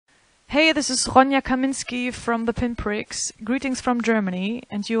Hey, this is Ronja Kaminski from the Pinpricks. Greetings from Germany,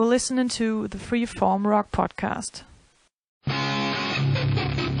 and you're listening to the Freeform Rock Podcast.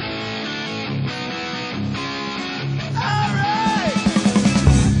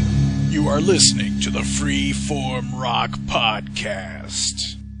 You are listening to the Freeform Rock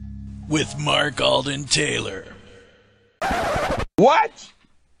Podcast with Mark Alden Taylor. What?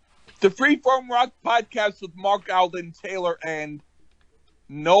 The Freeform Rock Podcast with Mark Alden Taylor and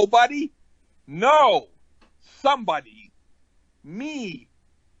nobody? No. Somebody. Me.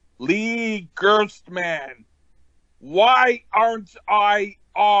 Lee Gerstmann. Why aren't I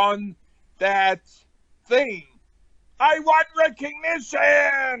on that thing? I want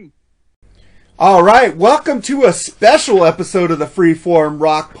recognition! All right, welcome to a special episode of the Freeform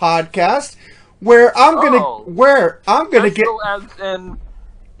Rock Podcast, where I'm gonna get. As in,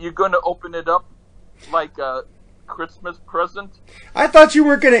 you're gonna open it up like a Christmas present. I thought you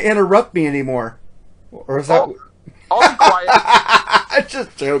weren't gonna interrupt me anymore, or is that? I'll be quiet. I'm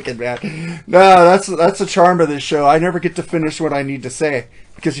just joking, man. No, that's the charm of this show. I never get to finish what I need to say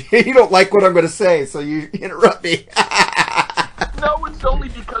because you don't like what I'm going to say, so you interrupt me. No, it's only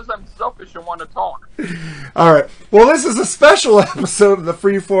because I'm selfish and want to talk. All right. Well, this is a special episode of the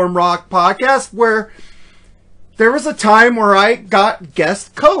Freeform Rock Podcast where there was a time where I got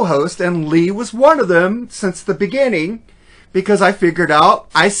guest co-host, and Lee was one of them since the beginning because I figured out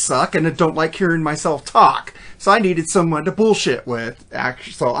I suck and I don't like hearing myself talk. So I needed someone to bullshit with.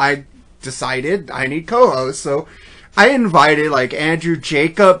 Actually, so I decided I need co-hosts. So I invited like Andrew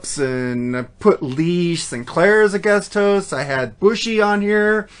Jacobs and put Lee Sinclair as a guest host. I had Bushy on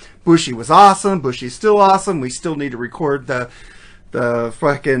here. Bushy was awesome. Bushy's still awesome. We still need to record the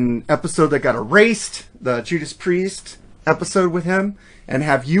fucking episode that got erased, the Judas Priest episode with him, and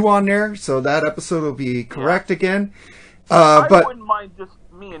have you on there. So that episode will be correct again. I wouldn't mind just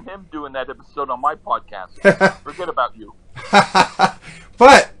me and him doing that episode on my podcast. Forget about you.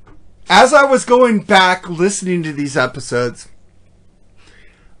 But as I was going back listening to these episodes,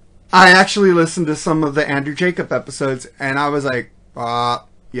 I actually listened to some of the Andrew Jacob episodes, and I was like,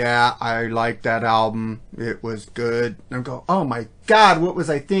 yeah, I like that album. It was good. And I'm going, oh my God, what was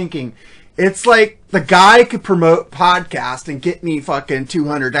I thinking? It's like the guy could promote podcast and get me fucking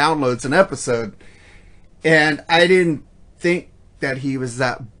 200 downloads an episode. And I didn't think that he was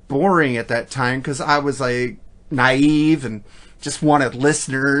that boring at that time because I was like naive and just wanted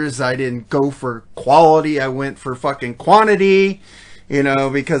listeners. I didn't go for quality. I went for fucking quantity,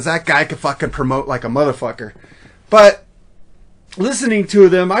 because that guy could fucking promote like a motherfucker. But listening to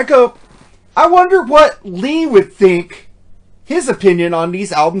them, I go, I wonder what Lee would think, his opinion on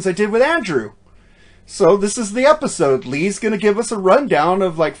these albums I did with Andrew. So this is the episode. Lee's going to give us a rundown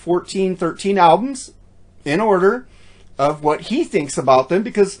of like 14, 13 albums in order of what he thinks about them,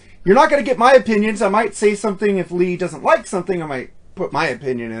 because you're not going to get my opinions. I might say something if Lee doesn't like something. I might put my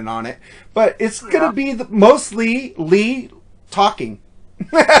opinion in on it. But it's going to be mostly Lee talking,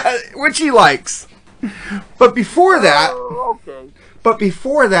 which he likes. But before that,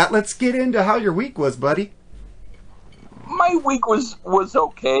 let's get into how your week was, buddy. My week was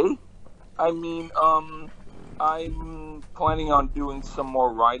okay. I mean, I'm planning on doing some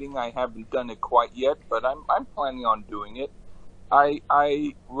more writing. I haven't done it quite yet, but I'm planning on doing it.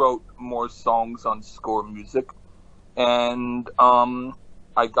 I wrote more songs on Score Music, and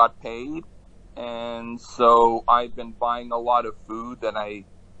I got paid, and so I've been buying a lot of food that I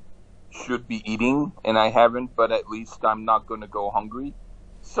should be eating, and I haven't, but at least I'm not going to go hungry.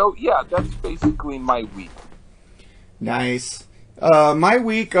 So yeah, that's basically my week. Nice. My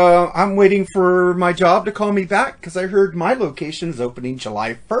week, I'm waiting for my job to call me back because I heard my location is opening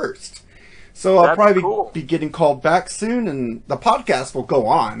July 1st. So I'll probably be getting called back soon, and the podcast will go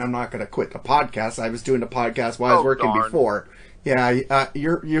on. I'm not going to quit the podcast. I was doing the podcast while I was working before. Yeah,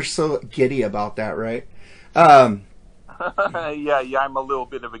 you're so giddy about that, right? Yeah, I'm a little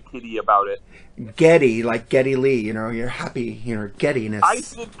bit of a kitty about it. Getty, like Geddy Lee, you're happy, giddiness. I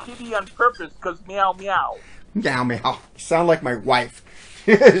said kitty on purpose because meow meow. Meow meow. You sound like my wife.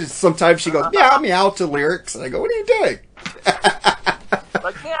 Sometimes she goes meow meow to lyrics, and I go, what are you doing?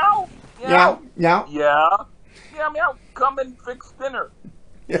 Like meow, meow, meow. Yeah, meow meow. Come and fix dinner.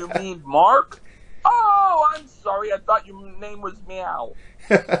 You mean Mark? Oh, I'm sorry. I thought your name was Meow.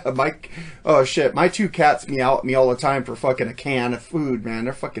 Oh shit! My two cats meow at me all the time for fucking a can of food, man.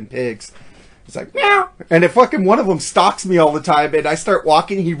 They're fucking pigs. It's like, meow. And if fucking one of them stalks me all the time and I start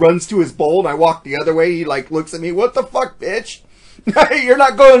walking, he runs to his bowl and I walk the other way. He like looks at me, what the fuck, bitch? You're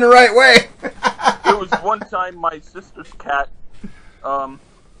not going the right way. There was one time my sister's cat,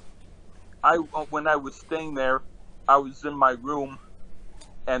 when I was staying there, I was in my room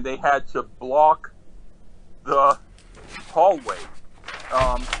and they had to block the hallway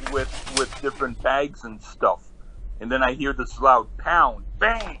with different bags and stuff. And then I hear this loud pound,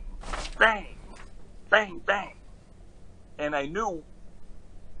 bang, bang, bang, bang. And I knew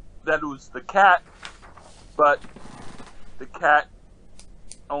that it was the cat, but the cat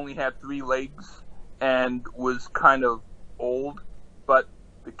only had 3 legs and was kind of old. But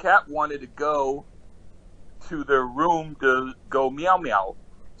the cat wanted to go to their room to go meow meow.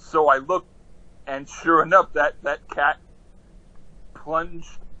 So I looked, and sure enough, that cat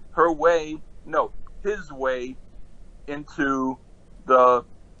plunged his way into the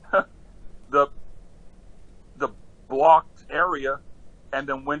the blocked area, and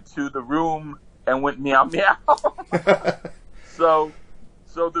then went to the room and went meow meow. So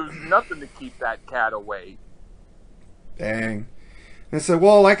there's nothing to keep that cat away. Dang. And so,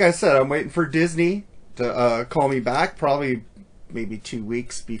 well, like I said, I'm waiting for Disney to call me back, probably maybe 2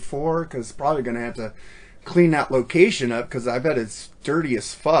 weeks before, because probably going to have to clean that location up, because I bet it's dirty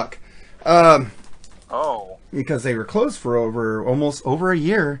as fuck. Because they were closed for almost over a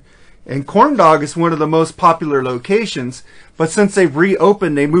year. And Corn Dog is one of the most popular locations, but since they've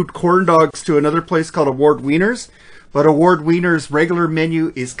reopened, they moved Corn Dogs to another place called Award Wieners. But Award Wieners' regular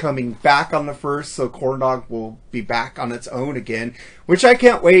menu is coming back on the 1st, so Corn Dog will be back on its own again, which I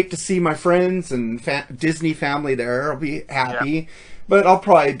can't wait to see my friends and Disney family there. I'll be happy, yeah. But I'll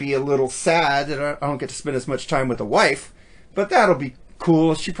probably be a little sad that I don't get to spend as much time with the wife, but that'll be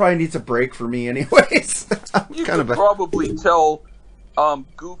cool. She probably needs a break for me anyways. You could probably tell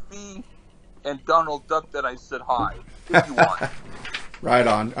Goofy and Donald Duck that I said hi, if you want. Right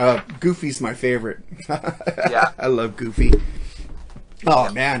on. Goofy's my favorite. Yeah. I love Goofy.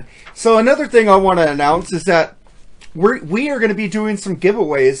 Oh, man. So another thing I want to announce is that we are going to be doing some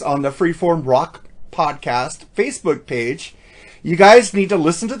giveaways on the Freeform Rock Podcast Facebook page. You guys need to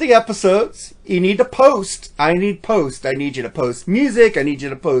listen to the episodes. You need to post. I need you to post music. I need you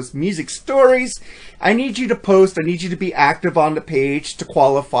to post music stories. I need you to post. I need you to be active on the page to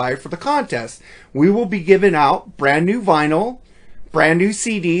qualify for the contest. We will be giving out brand new vinyl, brand new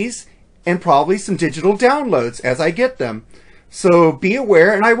CDs, and probably some digital downloads as I get them. So be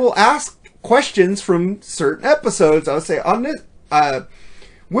aware, and I will ask questions from certain episodes. I'll say, on this,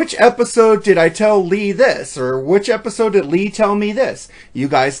 which episode did I tell Lee this? Or which episode did Lee tell me this? You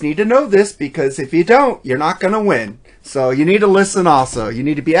guys need to know this, because if you don't, you're not going to win. So you need to listen also. You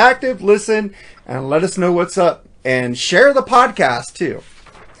need to be active, listen, and let us know what's up. And share the podcast, too.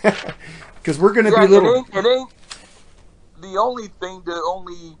 Because we're going to be little... It ain't the only thing to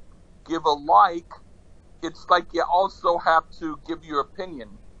only give a like. It's like you also have to give your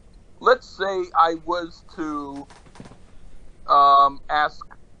opinion. Let's say I was to ask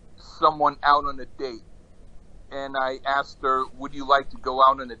someone out on a date, and I asked her, would you like to go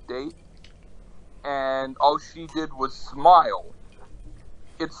out on a date? And all she did was smile.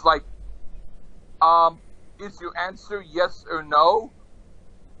 It's like, is your answer yes or no?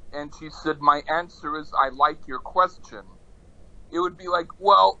 And she said, my answer is, I like your question. It would be like,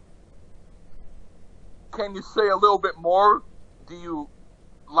 well, can you say a little bit more? Do you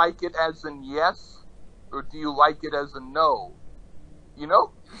like it as in yes, or do you like it as a no? You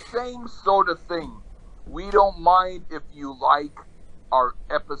know, same sort of thing. We don't mind if you like our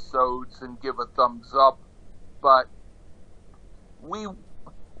episodes and give a thumbs up, but we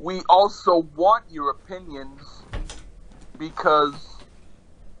also want your opinions, because,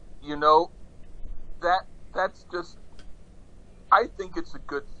 you know, that's just, I think it's a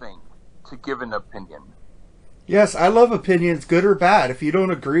good thing to give an opinion. Yes, I love opinions, good or bad. If you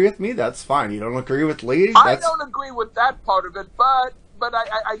don't agree with me, that's fine. You don't agree with Lee? I don't agree with that part of it, but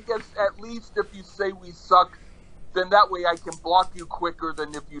I guess at least if you say we suck, then that way I can block you quicker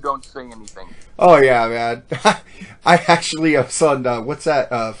than if you don't say anything. Oh, yeah, man. I actually was on, what's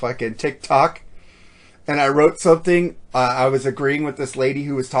that, fucking TikTok? And I wrote something. I was agreeing with this lady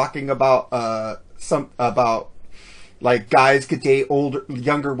who was talking about, like, guys could date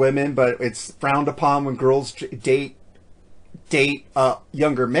younger women, but it's frowned upon when girls date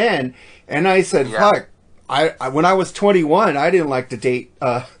younger men. And I said, yeah. Fuck, I when I was 21, I didn't like to date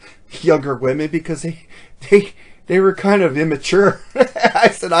younger women because they were kind of immature. I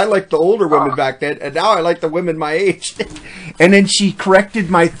said I liked the older women back then, and now I like the women my age. And then she corrected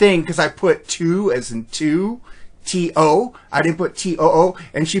my thing because I put 2 as in 2. T-O. I didn't put T-O-O.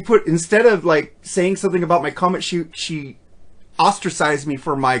 And she put, instead of like saying something about my comment, she ostracized me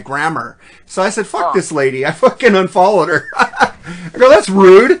for my grammar. So I said, fuck this lady. I fucking unfollowed her. I go, that's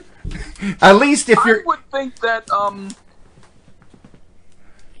rude. At least if you're... I would think that,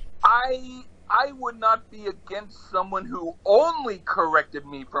 I would not be against someone who only corrected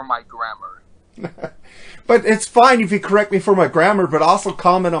me for my grammar. But it's fine if you correct me for my grammar, but also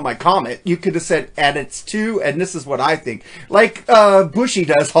comment on my comment. You could have said, and it's two, and this is what I think. Like Bushy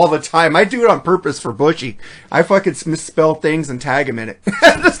does all the time. I do it on purpose for Bushy. I fucking misspell things and tag him in it.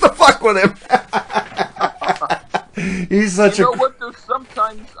 Just to fuck with him. He's such You know what? There's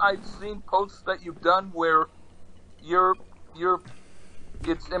sometimes I've seen posts that you've done where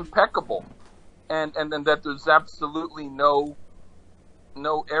it's impeccable. And that there's absolutely no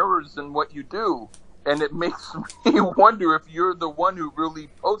errors in what you do, and it makes me wonder if you're the one who really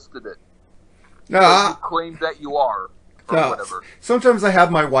posted it. No, you claim that you are, or no. whatever. Sometimes I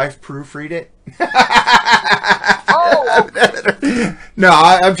have my wife proofread it. Oh! No,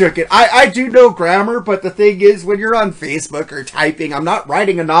 I'm joking. I do know grammar, but the thing is, when you're on Facebook or typing, I'm not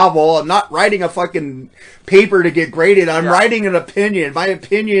writing a novel. I'm not writing a fucking paper to get graded. I'm writing an opinion. My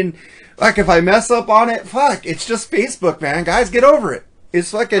opinion. Like, if I mess up on it, fuck, it's just Facebook, man. Guys, get over it. It's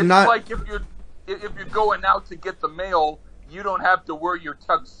fucking not... Like, if you're going out to get the mail, you don't have to wear your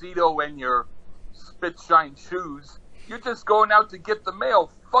tuxedo and your spit-shine shoes. You're just going out to get the mail.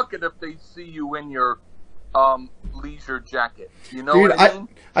 Fuck it if they see you in your leisure jacket. You know what I mean?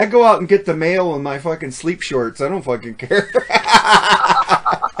 I go out and get the mail in my fucking sleep shorts. I don't fucking care.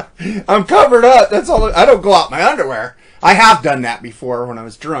 I'm covered up. That's all. I don't go out in my underwear. I have done that before when I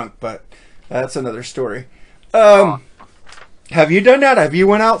was drunk, but that's another story. Have you done that? Have you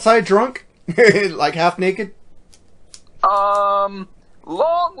went outside drunk? Like half naked? Long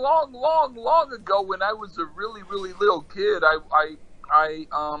ago when I was a really, really little kid, I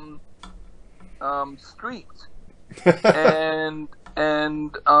streaked. and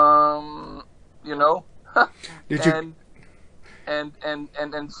you know, Did you?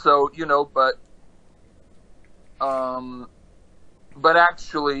 And so, you know, but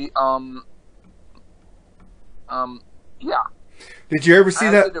actually, yeah. Did you ever see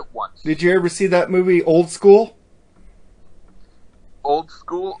I that? did it once. Did you ever see that movie Old School? Old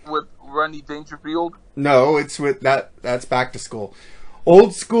School with Rodney Dangerfield? No, it's with that's Back to School.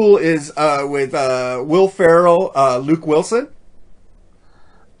 Old School is with Will Ferrell, Luke Wilson.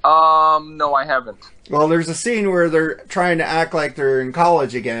 No, I haven't. Well, there's a scene where they're trying to act like they're in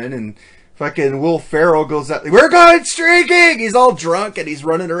college again, and fucking Will Ferrell goes out, "We're going streaking!" He's all drunk, and he's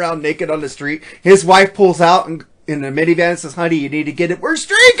running around naked on the street. His wife pulls out and in the minivan and says, "Honey, you need to get it. We're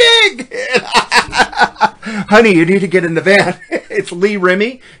streaking!" "Honey, you need to get in the van." It's Lee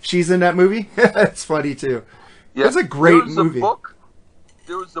Remy. She's in that movie. It's funny, too. Yeah, it's a great movie.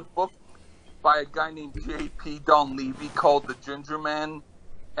 There was a book by a guy named J.P. Donlevy called The Ginger Man,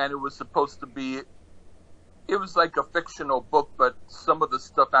 and it was supposed to be... It was like a fictional book, but some of the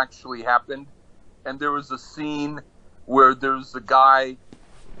stuff actually happened. And there was a scene where there's a guy,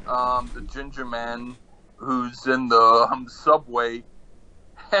 the Ginger Man, who's in the subway,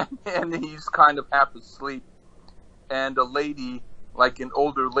 and he's kind of half asleep. And a lady, like an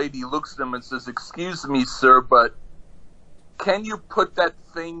older lady, looks at him and says, "Excuse me, sir, but can you put that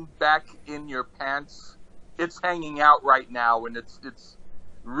thing back in your pants? It's hanging out right now, and it's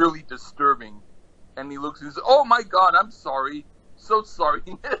really disturbing." And he looks and says, "Oh my God, I'm sorry, so sorry,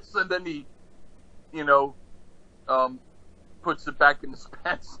 miss." And then he, you know, puts it back in his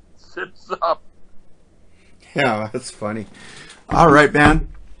pants and sits up. Yeah, that's funny. All right, man.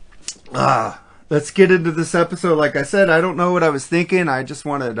 Let's get into this episode. Like I said, I don't know what I was thinking. I just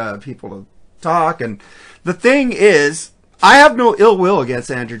wanted people to talk. And the thing is, I have no ill will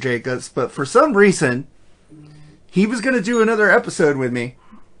against Andrew Jacobs, but for some reason, he was going to do another episode with me.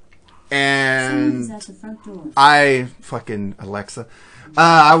 And at the front door. I fucking Alexa.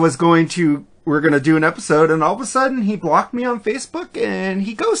 We're going to do an episode, and all of a sudden he blocked me on Facebook and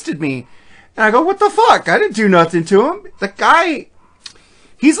he ghosted me. And I go, what the fuck? I didn't do nothing to him. The guy,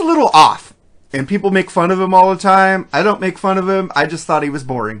 he's a little off. And people make fun of him all the time. I don't make fun of him. I just thought he was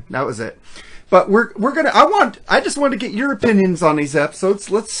boring. That was it. But I just want to get your opinions on these episodes.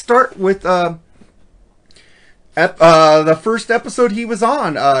 Let's start with the first episode he was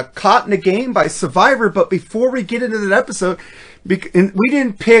on, Caught in a Game by Survivor. But before we get into that episode, we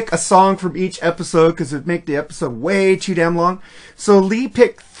didn't pick a song from each episode because it would make the episode way too damn long. So Lee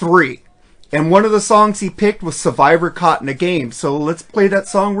picked 3. And one of the songs he picked was Survivor Caught in a Game. So let's play that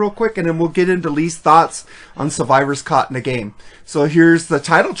song real quick, and then we'll get into Lee's thoughts on Survivor's Caught in a Game. So here's the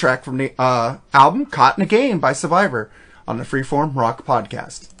title track from the album, Caught in a Game by Survivor, on the Freeform Rock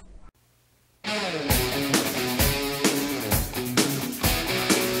Podcast.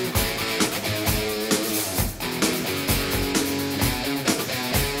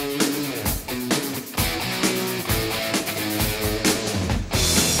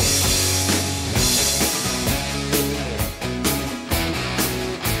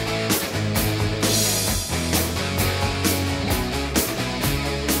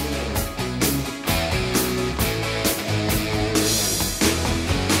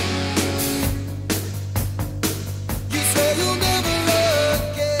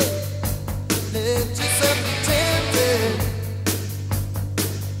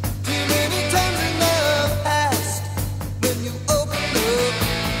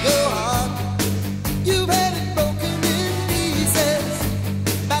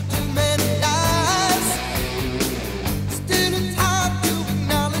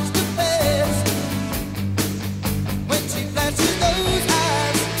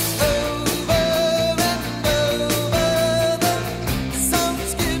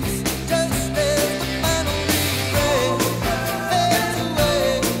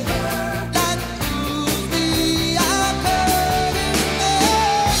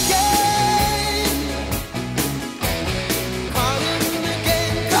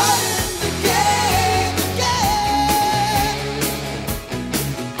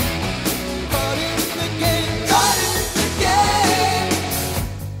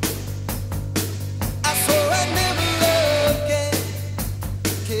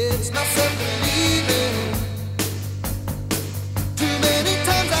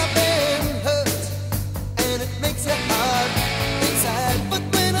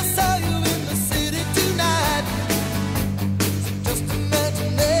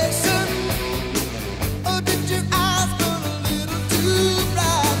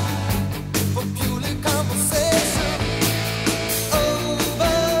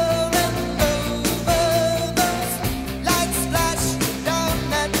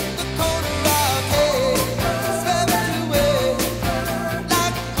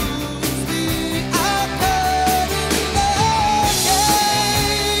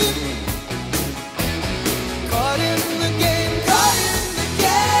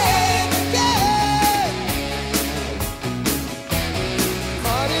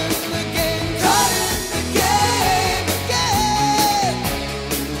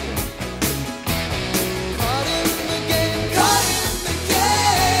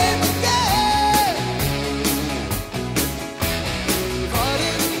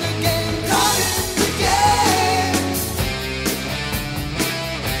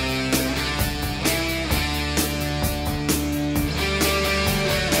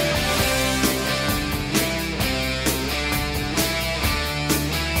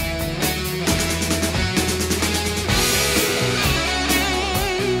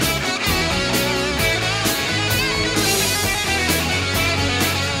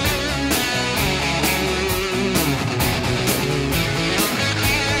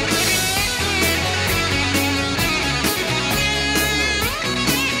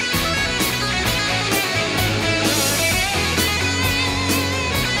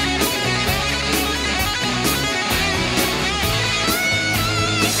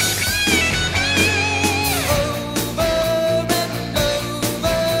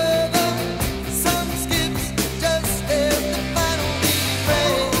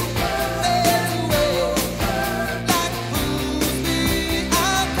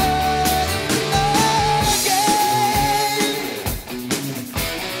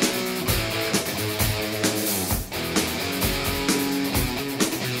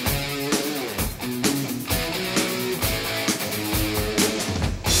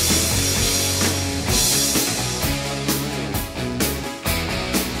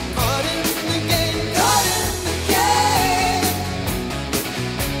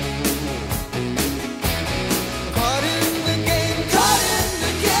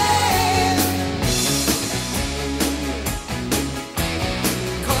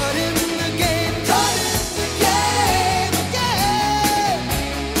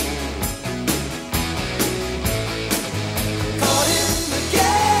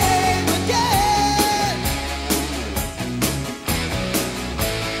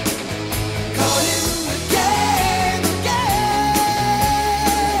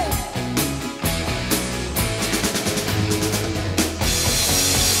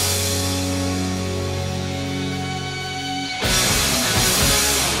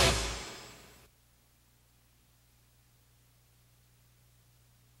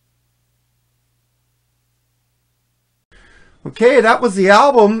 Okay, that was the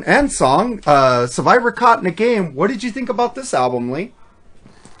album and song, Survivor Caught in a Game. What did you think about this album, Lee?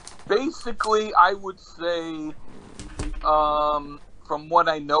 Basically, I would say, from what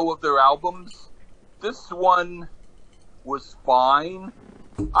I know of their albums, this one was fine.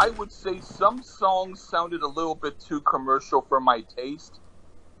 I would say some songs sounded a little bit too commercial for my taste.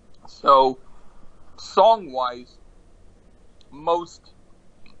 So, song-wise, most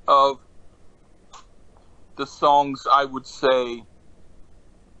of the songs, I would say,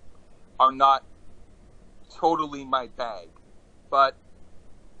 are not totally my bag. But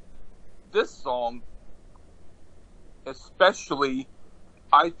this song, especially,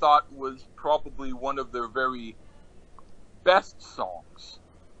 I thought was probably one of their very best songs.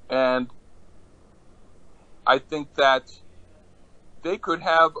 And I think that they could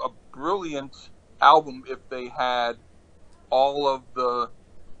have a brilliant album if they had all of the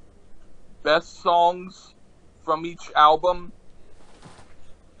best songs from each album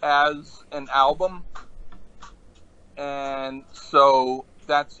as an album. And so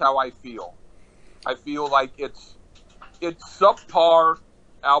that's how I feel. I feel like it's subpar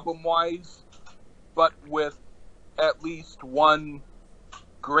album-wise, but with at least one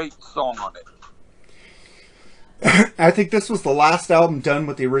great song on it. I think this was the last album done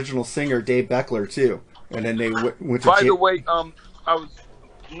with the original singer, Dave Beckler, too. And then they went to... By the way, I was,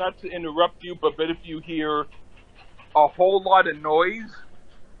 not to interrupt you, but if you hear a whole lot of noise,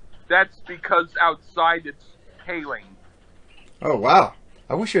 that's because outside it's hailing. Oh, wow.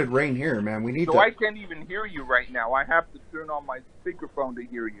 I wish it would rain here, man. We need So to... I can't even hear you right now. I have to turn on my speakerphone to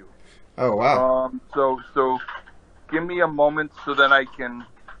hear you. Oh, wow. So give me a moment so that I can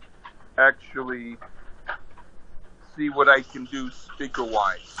actually see what I can do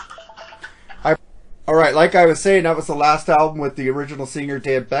speaker-wise. All right, like I was saying, that was the last album with the original singer,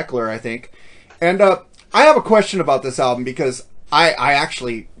 Dave Beckler, I think. And I have a question about this album because I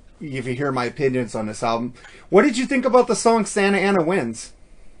actually, if you hear my opinions on this album, what did you think about the song Santa Ana Wins?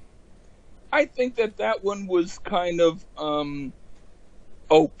 I think that one was kind of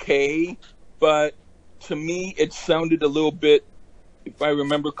okay, but to me it sounded a little bit, if I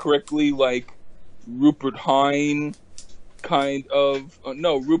remember correctly, like Rupert Hine kind of,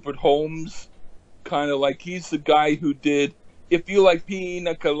 Rupert Holmes, kind of like he's the guy who did If You Like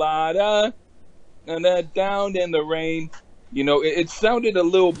Pina Colada and Down in the Rain. You know, it sounded a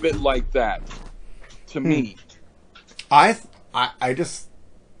little bit like that to me. I just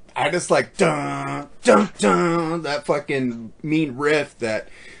like dun dun dun, that fucking mean riff that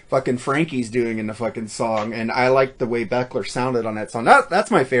fucking Frankie's doing in the fucking song, and I like the way Beckler sounded on that song.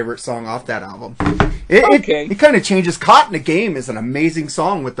 That's my favorite song off that album. It kind of changes. Caught in the Game is an amazing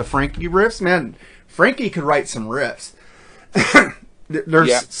song with the Frankie riffs. Man, Frankie could write some riffs. They're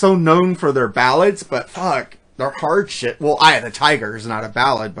so known for their ballads, but fuck, they're hard shit. Well, Eye of the Tiger is not a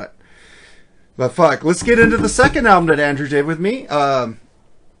ballad, but fuck. Let's get into the second album that Andrew did with me.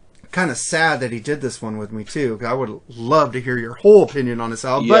 Kind of sad that he did this one with me too. I would love to hear your whole opinion on this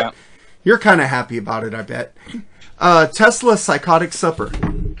album, but you're kind of happy about it, I bet. Tesla Psychotic Supper.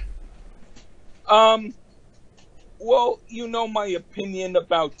 Well, you know my opinion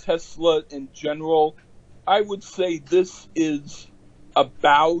about Tesla in general. I would say this is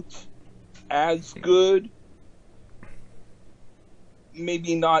about as good,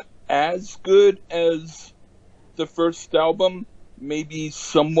 maybe not as good as the first album, maybe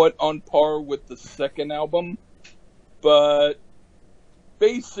somewhat on par with the second album, but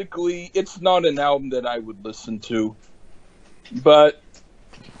basically it's not an album that I would listen to. But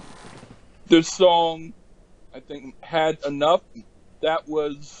the song, I think, Had Enough, that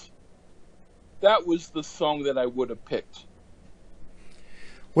was the song that I would have picked.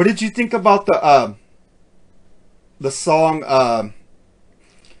 What did you think about the song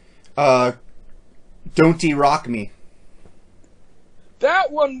Don't Rock Me?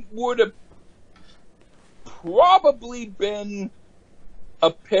 That one would have probably been a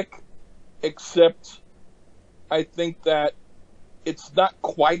pick, except I think that it's not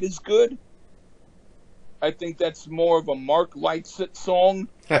quite as good. I think that's more of a Mark Likes It song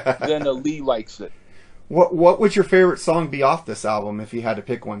than a Lee Likes It. What would your favorite song be off this album if you had to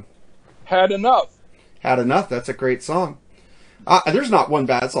pick one? Had Enough. Had Enough, that's a great song. There's not one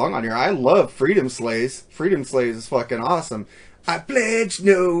bad song on here. I love Freedom Slays. Freedom Slays is fucking awesome. I pledge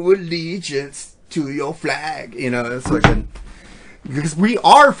no allegiance to your flag. You know, it's fucking... Because we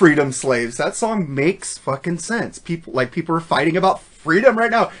are freedom slaves. That song makes fucking sense. People are fighting about freedom right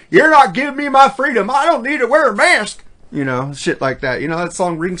now. You're not giving me my freedom. I don't need to wear a mask. You know, shit like that. You know, that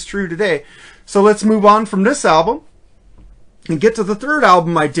song rings true today. So let's move on from this album and get to the third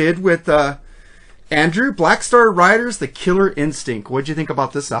album I did with Andrew, Black Star Riders, The Killer Instinct. What'd you think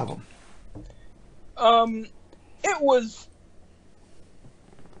about this album? It was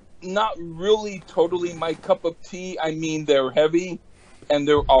not really totally my cup of tea. I mean, they're heavy and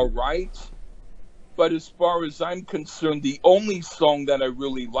they're alright. But as far as I'm concerned, the only song that I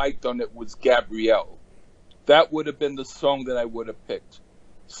really liked on it was Gabrielle. That would have been the song that I would have picked.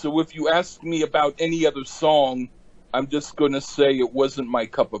 So if you ask me about any other song, I'm just going to say it wasn't my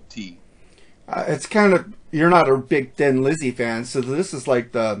cup of tea. It's kind of... You're not a big Thin Lizzy fan, so this is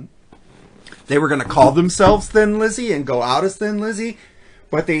like they were going to call themselves Thin Lizzy and go out as Thin Lizzy,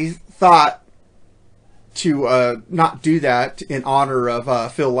 but they thought to not do that in honor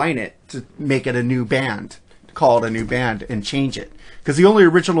of Phil Lynott, to make it a new band, call it a new band, and change it. Because the only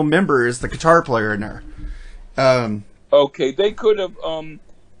original member is the guitar player in there. Okay, they could have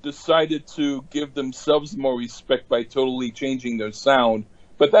decided to give themselves more respect by totally changing their sound,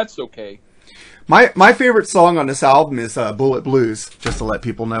 but that's okay. My favorite song on this album is Bullet Blues, just to let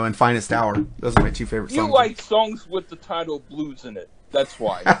people know, and Finest Hour. Those are my two favorite songs. You like songs with the title blues in it. That's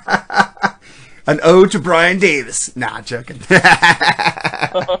why. An ode to Brian Davis. Nah, I'm joking.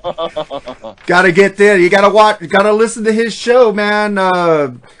 Gotta get there. You gotta watch. You gotta listen to his show, man.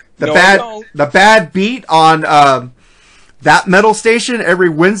 The Bad Beat on that metal station every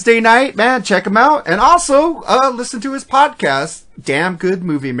Wednesday night, man. Check him out, and also listen to his podcast, Damn Good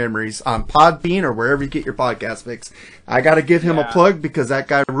Movie Memories, on Podbean or wherever you get your podcast fix. I gotta give him a plug because that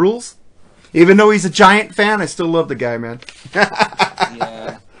guy rules. Even though he's a Giant fan, I still love the guy, man.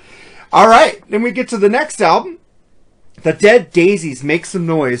 Yeah. All right, then we get to the next album, The Dead Daisies Make Some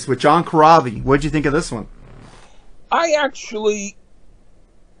Noise with John Corabi. What'd you think of this one? I actually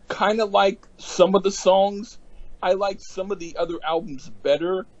kind of like some of the songs. I like some of the other albums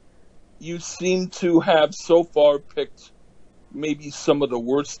better. You seem to have so far picked maybe some of the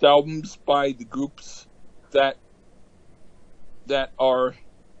worst albums by the groups that are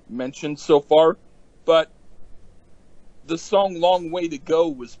mentioned so far, but the song Long Way to Go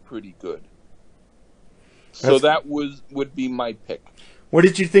was pretty good. So that would be my pick. What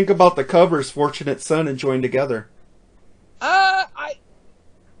did you think about the covers, Fortunate Son and Join Together? I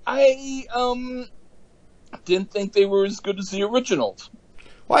didn't think they were as good as the originals.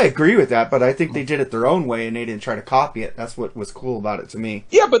 Well, I agree with that, but I think they did it their own way and they didn't try to copy it. That's what was cool about it to me.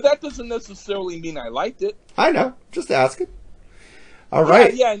 Yeah, but that doesn't necessarily mean I liked it. I know. Just asking. All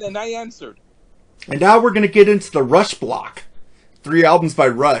right. Yeah, and I answered. And now we're going to get into the Rush block. 3 albums by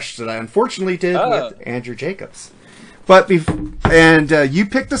Rush that I unfortunately did with Andrew Jacobs. But you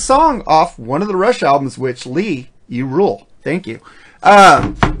picked a song off one of the Rush albums, which, Lee, you rule. Thank you.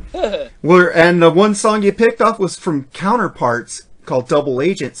 And the one song you picked off was from Counterparts called Double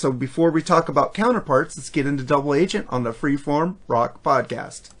Agent. So before we talk about Counterparts, let's get into Double Agent on the Freeform Rock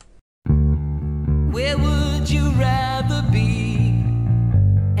Podcast. Where would you rather be?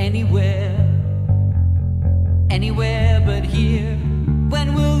 Anywhere but here.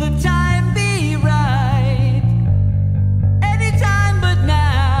 When will the time be right? Anytime but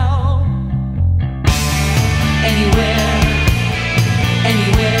now. Anywhere but here.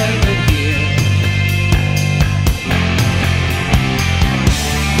 Anywhere but here.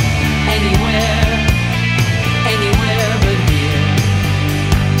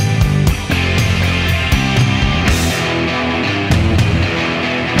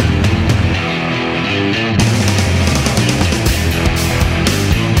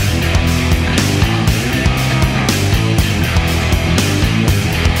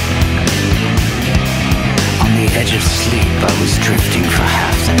 Edge of sleep, I was drifting for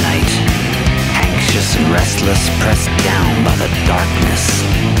half the night, anxious and restless, pressed down by the darkness,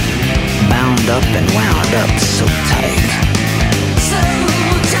 bound up and wound up so tight.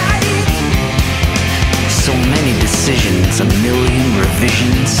 So many decisions, a million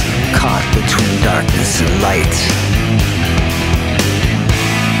revisions, caught between darkness and light.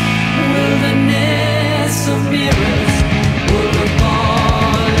 Wilderness of mirrors, world of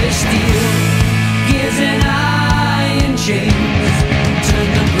polished steel, gears and iron chains, turn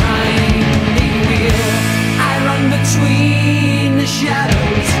the grinding wheel. I run between the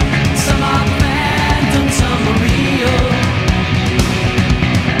shadows, some are phantom, some are real.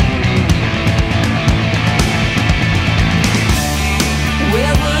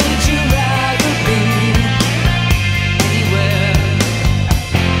 Where would you rather be?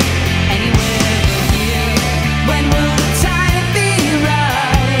 Anywhere but here. When will the time be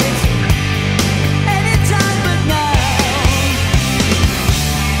right? Anytime but now.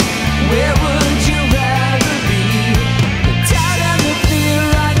 Where would you rather be? The doubt and the fear,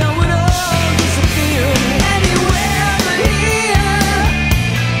 I know it all disappear. Anywhere but here.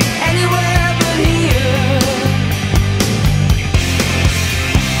 Anywhere but here.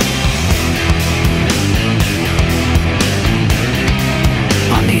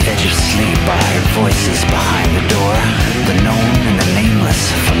 On the edge of sleep, I heard voices behind the door, the known and the nameless,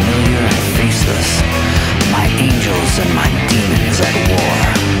 familiar and faceless, my angels and my demons at war.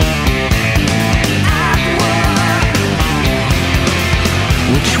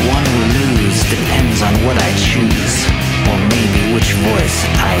 Which one will lose depends on what I choose, or maybe which voice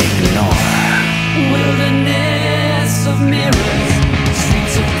I ignore. Wilderness of mirrors,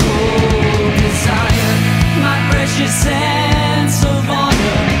 streets of cold desire, my precious sense of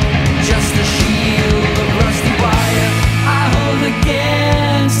honor, just a shield of rusty wire I hold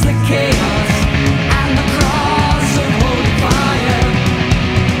against the chaos and the cross of holy fire.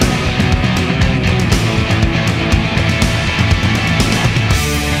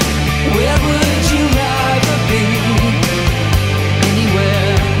 Where would you rather be?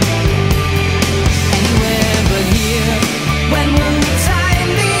 Anywhere but here. When will the time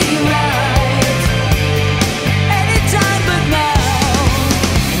be right? Anytime but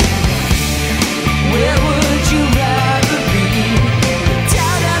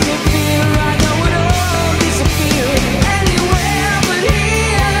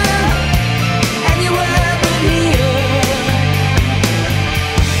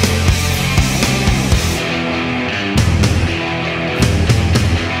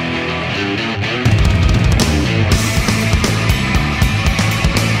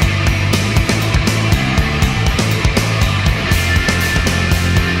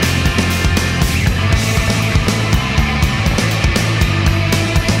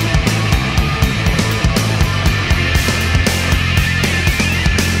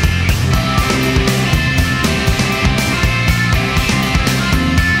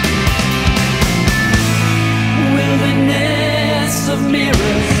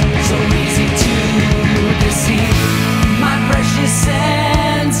mirrors, so easy to deceive. My precious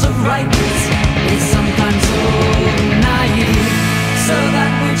sense of rightness is sometimes so naive. So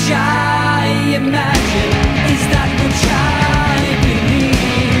that which I imagine is that which I believe.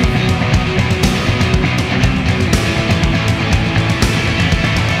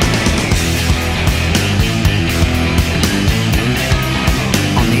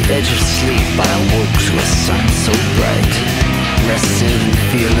 On the edge of sleep, I awoke to a sun so bright, rested and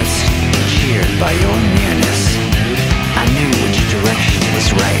fearless, cheered by your nearness. I knew which direction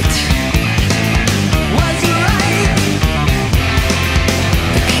was right. Was right.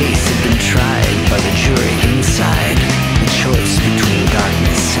 The case had been tried by the jury inside, the choice between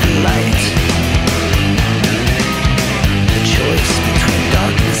darkness and light. The choice between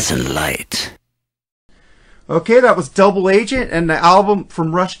darkness and light. Okay, that was Double Agent and the album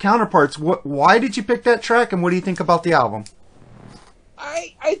from Rush Counterparts. Why did you pick that track, and what do you think about the album?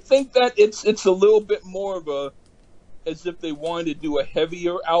 I think that it's a little bit more of a, as if they wanted to do a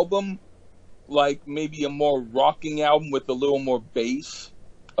heavier album, like maybe a more rocking album with a little more bass,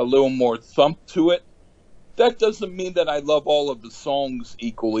 a little more thump to it. That doesn't mean that I love all of the songs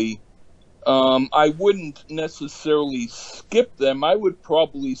equally. I wouldn't necessarily skip them. I would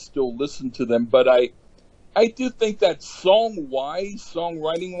probably still listen to them, but I do think that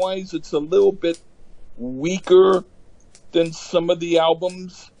songwriting-wise, it's a little bit weaker than some of the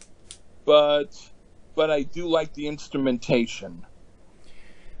albums, but I do like the instrumentation.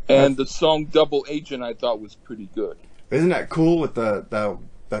 And the song Double Agent I thought was pretty good. Isn't that cool with the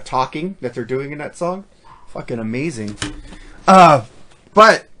talking that they're doing in that song? Fucking amazing.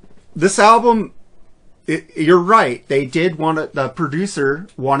 But this album, you're right. They did the producer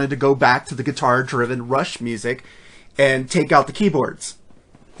wanted to go back to the guitar-driven Rush music and take out the keyboards.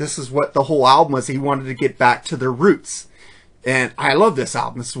 This is what the whole album was. He wanted to get back to their roots. And I love this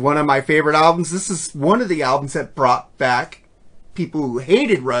album. This is one of my favorite albums. This is one of the albums that brought back people who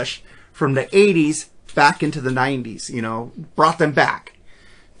hated Rush from the 80s back into the 90s, brought them back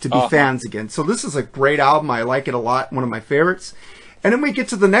to be fans again. So this is a great album. I like it a lot. One of my favorites. And then we get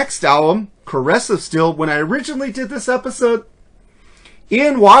to the next album, Caress of Steel. When I originally did this episode,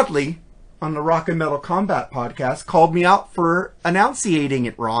 Ian Wadley on the Rock and Metal Combat podcast called me out for enunciating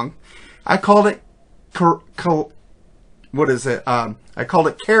it wrong. I called it I called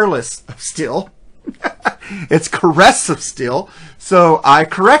it Careless of Steel. It's Caress of Steel. So I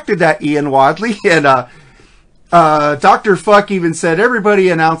corrected that, Ian Wadley, and Dr. Fuck even said everybody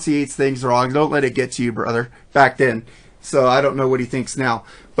enunciates things wrong. Don't let it get to you, brother. Back then. So I don't know what he thinks now.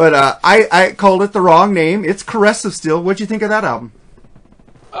 But I called it the wrong name. It's Caress of Steel. What'd you think of that album?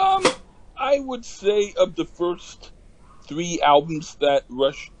 I would say of the first 3 albums that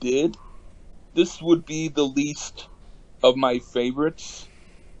Rush did, this would be the least of my favorites.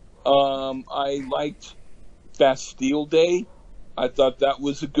 I liked Bastille Day. I thought that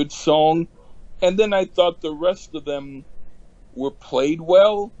was a good song. And then I thought the rest of them were played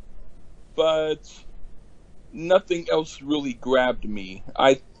well, but nothing else really grabbed me.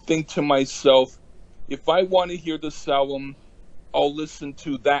 I think to myself, if I want to hear this album, I'll listen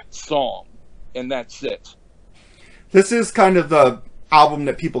to that song, and that's it. This is kind of the album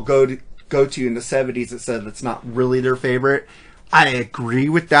that people go to in the 70s that said it's not really their favorite. I agree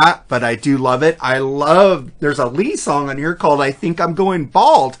with that, but I do love it. There's a Lee song on here called I Think I'm Going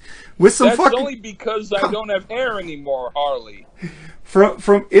Bald with some That's only because I don't have hair anymore, Harley.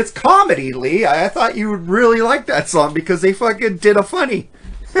 From it's comedy, Lee. I thought you would really like that song because they fucking did a funny.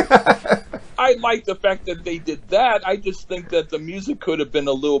 I like the fact that they did that. I just think that the music could have been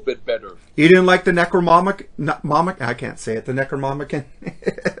a little bit better. You didn't like the Necromomic? I can't say it. The Necromomican?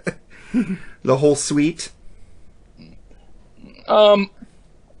 The whole suite? I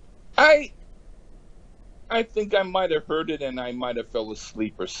think I might have heard it and I might have fell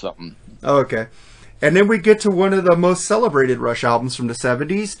asleep or something. Okay. And then we get to one of the most celebrated Rush albums from the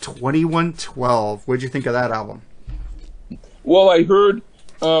 70s, 2112. What'd you think of that album? Well, I heard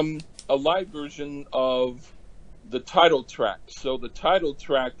a live version of the title track. So the title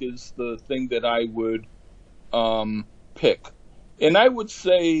track is the thing that I would pick. And I would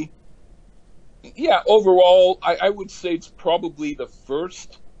say, yeah, overall, I would say it's probably the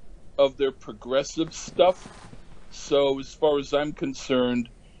first of their progressive stuff. So as far as I'm concerned,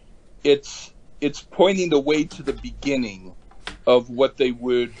 it's pointing the way to the beginning of what they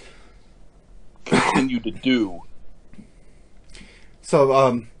would continue to do.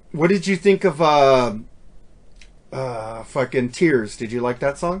 So, what did you think of fucking Tears? Did you like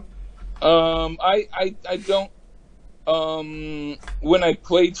that song? I don't. When I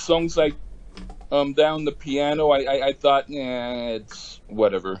played songs like down the piano, I thought, it's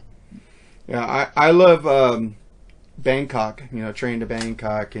whatever. Yeah, I love Bangkok. Train to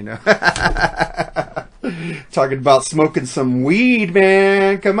Bangkok. Talking about smoking some weed,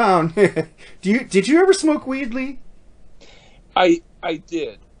 man. Come on. Did you ever smoke weed, Lee? I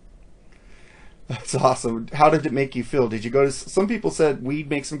did. That's awesome. How did it make you feel? Did you go to? Some people said weed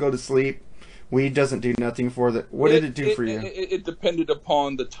makes them go to sleep. Weed doesn't do nothing for that. What did it do for you? It depended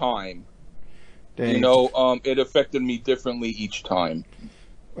upon the time. Dang. It affected me differently each time.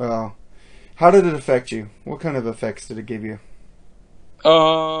 Well, how did it affect you? What kind of effects did it give you?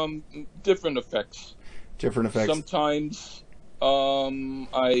 Different effects. Different effects. Sometimes,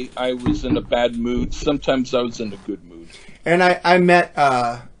 I was in a bad mood. Sometimes I was in a good mood. And I met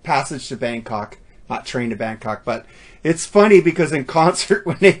Passage to Bangkok, not Train to Bangkok, but it's funny because in concert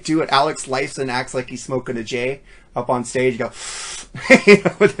when they do it, Alex Lifeson acts like he's smoking a J up on stage. You go,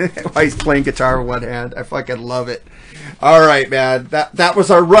 while he's playing guitar with one hand. I fucking love it. All right, man. That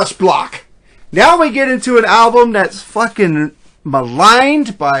was our Rush block. Now we get into an album that's fucking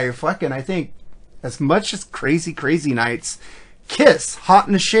maligned by fucking, I think, as much as Crazy Crazy Nights. Kiss, Hot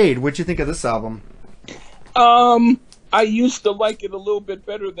in the Shade. What'd you think of this album? I used to like it a little bit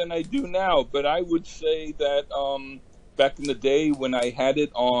better than I do now, but I would say that back in the day when I had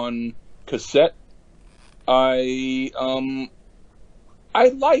it on cassette, I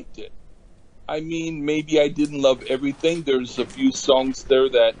liked it. I mean, maybe I didn't love everything. There's a few songs there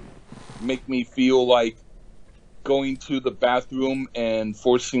that make me feel like going to the bathroom and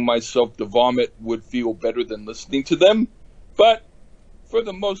forcing myself to vomit would feel better than listening to them. But for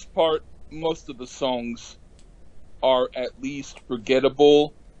the most part, most of the songs are at least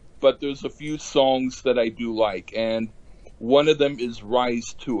forgettable, but there's a few songs that I do like, and one of them is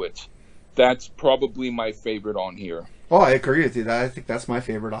Rise to It. That's probably my favorite on here. Oh, I agree with you. I think that's my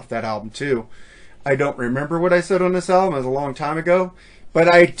favorite off that album, too. I don't remember what I said on this album. It was a long time ago.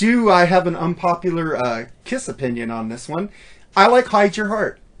 But I have an unpopular Kiss opinion on this one. I like Hide Your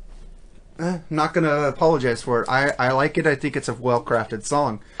Heart. I'm not going to apologize for it. I like it. I think it's a well-crafted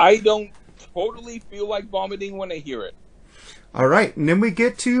song. I don't totally feel like vomiting when I hear it. All right. And then we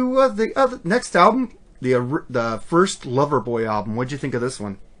get to the next album, the first Loverboy album. What'd you think of this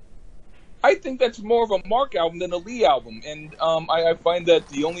one? I think that's more of a Mark album than a Lee album. And I find that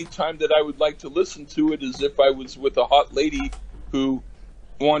the only time that I would like to listen to it is if I was with a hot lady who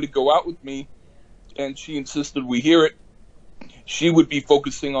wanted to go out with me and she insisted we hear it. She would be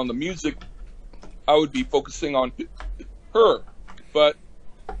focusing on the music. I would be focusing on her. But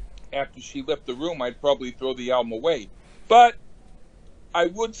after she left the room, I'd probably throw the album away. But I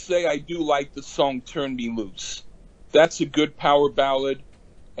would say I do like the song Turn Me Loose. That's a good power ballad,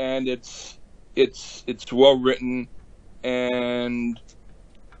 and it's well written. And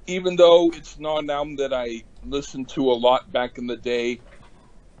even though it's not an album that I listened to a lot back in the day,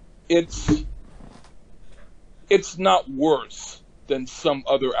 it's not worse than some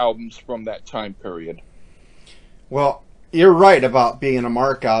other albums from that time period. Well, you're right about being a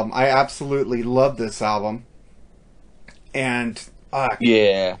Mark album. I absolutely love this album. And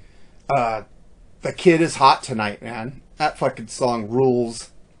yeah, The Kid Is Hot Tonight, man. That fucking song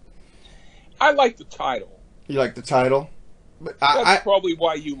rules. I like the title. You like the title? But That's probably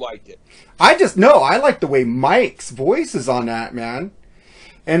why you like it. I like the way Mike's voice is on that, man.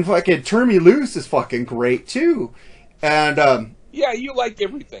 And fucking Turn Me Loose is fucking great too. And yeah, you like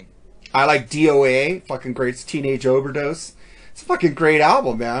everything. I like DOA, fucking great. It's Teenage Overdose. It's a fucking great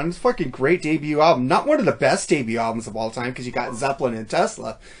album, man. It's a fucking great debut album. Not one of the best debut albums of all time, because you got Zeppelin and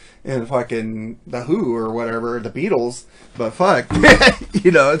Tesla and fucking The Who or whatever, the Beatles. But fuck,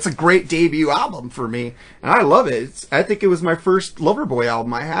 it's a great debut album for me. And I love it. I think it was my first Loverboy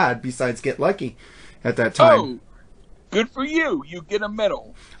album I had, besides Get Lucky at that time. Oh, good for you. You get a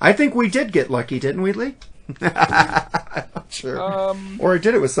medal. I think we did get lucky, didn't we, Lee? I'm not sure. Or I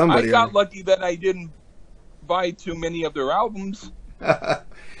did it with somebody. I got lucky that I didn't buy too many of their albums.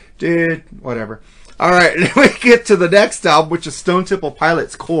 Dude, whatever. All right, we get to the next album, which is Stone Temple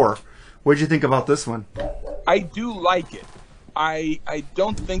Pilots' Core. What'd you think about this one? I do like it. I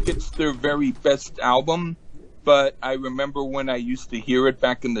don't think it's their very best album, but I remember when I used to hear it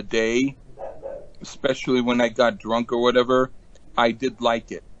back in the day, especially when I got drunk or whatever, I did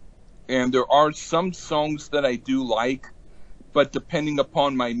like it. And there are some songs that I do like, but depending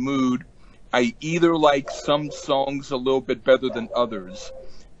upon my mood, I either like some songs a little bit better than others.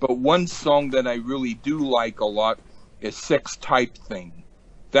 But one song that I really do like a lot is Sex Type Thing.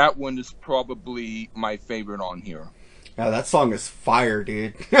 That one is probably my favorite on here. Yeah, that song is fire,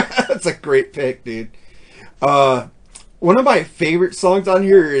 dude. That's a great pick, dude. one of my favorite songs on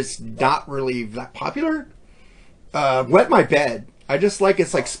here is not really that popular. Wet My Bed. I just like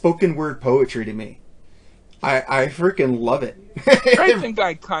it's like spoken word poetry to me. I freaking love it. I think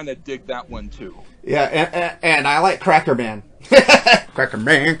I kind of dig that one too. Yeah, and I like Cracker Man. Cracker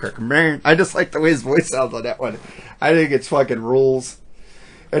Man, Cracker Man. I just like the way his voice sounds on that one. I think it's fucking rules.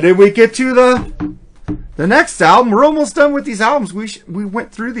 And then we get to the next album. We're almost done with these albums. We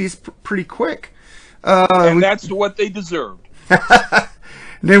went through these pretty quick. And that's what they deserved.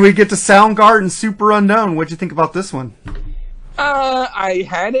 Then we get to Soundgarden, Super Unknown. What'd you think about this one? I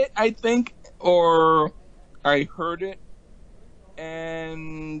had it, I think, or I heard it,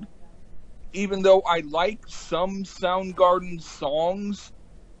 and even though I like some Soundgarden songs,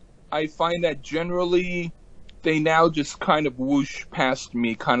 I find that generally they now just kind of whoosh past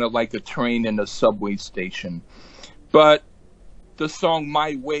me, kind of like a train in a subway station. But the song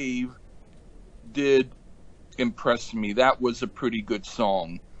My Wave did impress me. That was a pretty good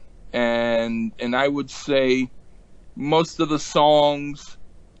song. And I would say most of the songs,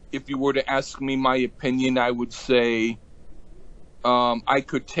 if you were to ask me my opinion, I would say I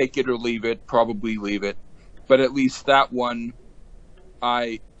could take it or leave it, probably leave it. But at least that one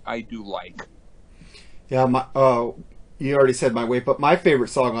I do like. Yeah, you already said My Wave, but my favorite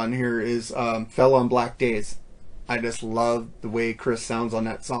song on here is Fell on Black Days. I just love the way Chris sounds on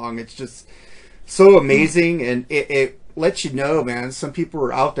that song. It's just so amazing, and it lets you know, man, some people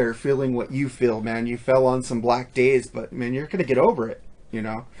are out there feeling what you feel, man. You fell on some black days, but, man, you're going to get over it, you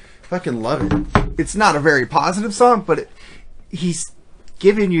know? Fucking love it. It's not a very positive song, but he's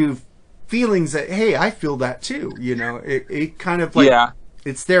giving you feelings that, hey, I feel that too, you know? It kind of like... Yeah.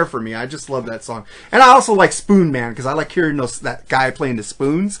 It's there for me. I just love that song. And I also like Spoon Man, because I like hearing that guy playing the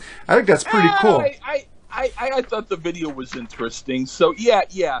spoons. I think that's pretty cool. I thought the video was interesting. So,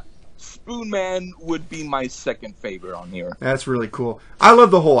 yeah. Spoon Man would be my second favorite on here. That's really cool. I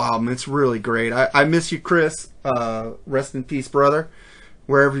love the whole album. It's really great. I miss you, Chris. Rest in peace, brother,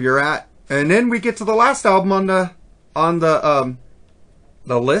 wherever you're at. And then we get to the last album on the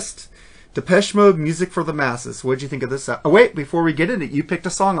list. Depeche Mode, Music for the Masses. What'd you think of this? Oh, wait, before we get into it, you picked a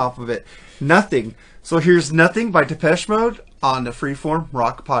song off of it. Nothing. So here's Nothing by Depeche Mode on the Freeform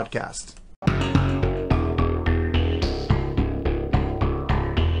Rock Podcast.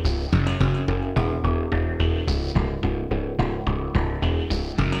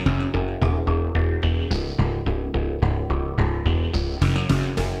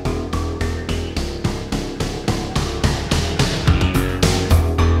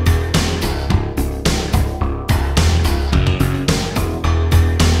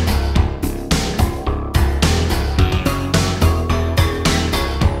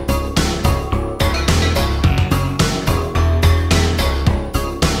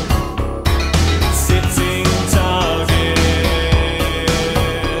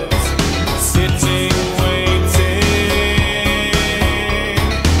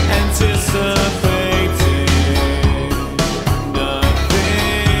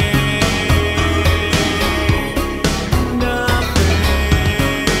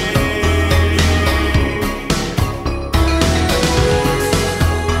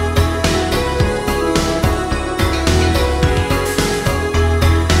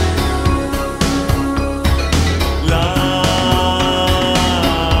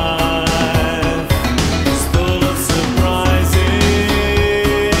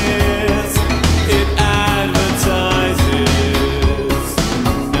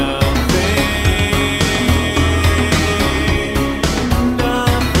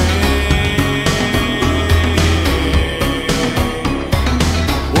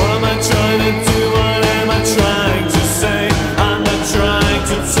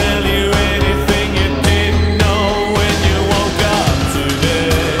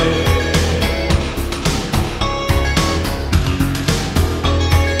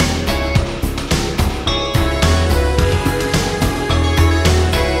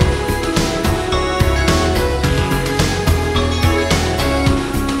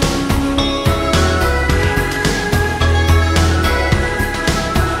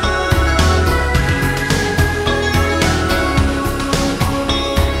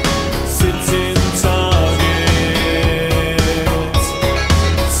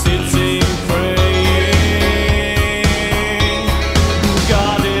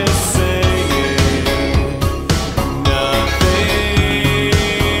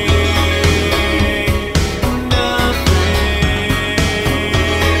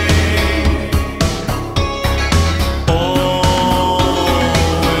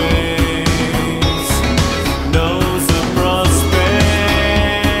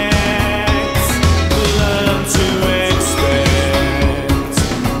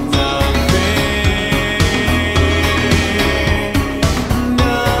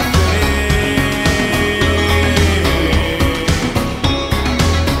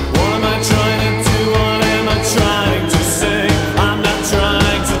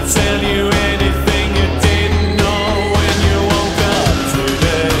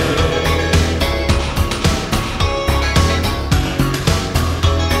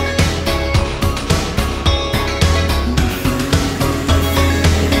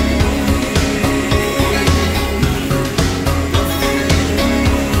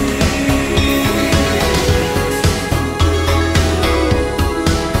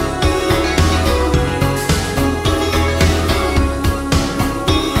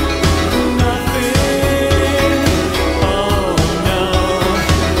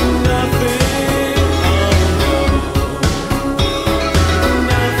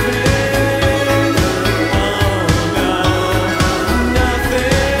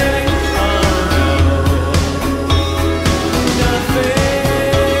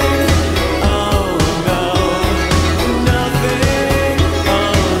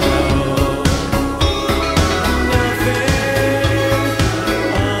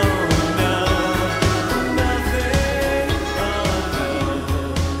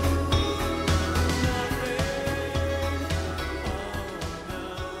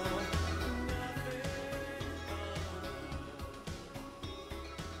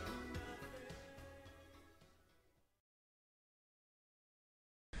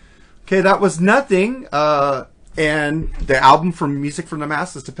 Okay, that was Nothing. And the album from Music from the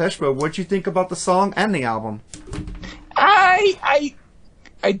Masses, Depeche Mode. What'd you think about the song and the album?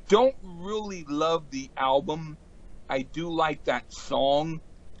 I don't really love the album. I do like that song.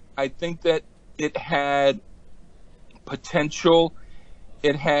 I think that it had potential.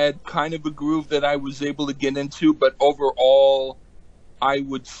 It had kind of a groove that I was able to get into, but overall, I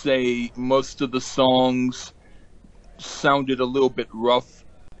would say most of the songs sounded a little bit rough.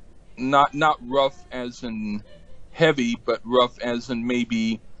 Not rough as in heavy, but rough as in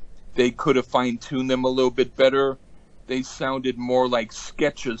maybe they could have fine-tuned them a little bit better. They sounded more like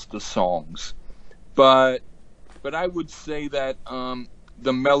sketches to songs. But I would say that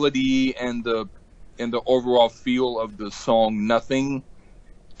the melody and the overall feel of the song Nothing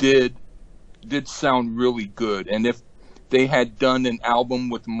did sound really good. And if they had done an album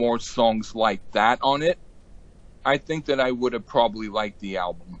with more songs like that on it, I think that I would have probably liked the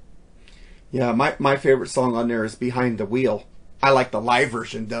album. Yeah, my favorite song on there is Behind the Wheel. I like the live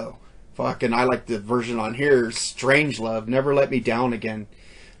version, though. Fucking, I like the version on here, Strangelove, Never Let Me Down Again.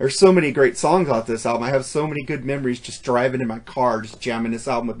 There's so many great songs off this album. I have so many good memories just driving in my car, just jamming this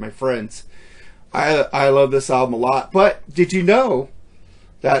album with my friends. I love this album a lot. But did you know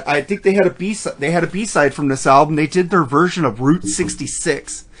that I think they had a B-side from this album? They did their version of Route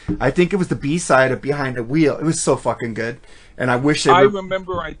 66. I think it was the B-side of Behind the Wheel. It was so fucking good. And I wish they I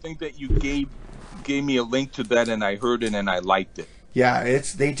remember, I think that you gave me a link to that, and I heard it, and I liked it. Yeah,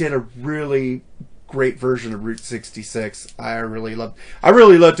 they did a really great version of Route 66. I really love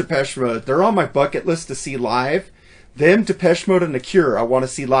Depeche Mode. They're on my bucket list to see live. Them, Depeche Mode, and The Cure, I want to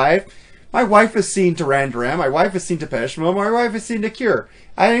see live. My wife has seen Duran Duran. My wife has seen Depeche Mode. My wife has seen The Cure.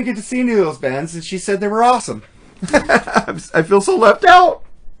 I didn't get to see any of those bands, and she said they were awesome. I feel so left out.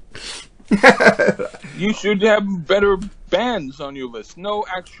 You should have better bands on your list. No,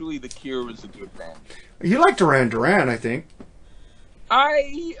 actually, The Cure is a good band. You like Duran Duran, I think.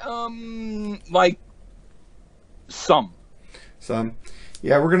 I like some.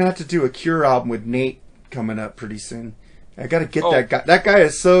 Yeah, we're gonna have to do a Cure album with Nate coming up pretty soon. I gotta get that guy. That guy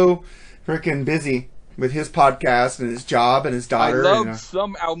is so freaking busy with his podcast and his job and his daughter. I love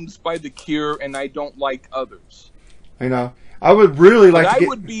some albums by The Cure, and I don't like others. I know. I would really like to I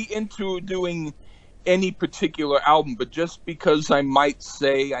would be into doing any particular album, but just because I might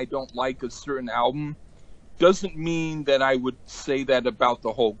say I don't like a certain album doesn't mean that I would say that about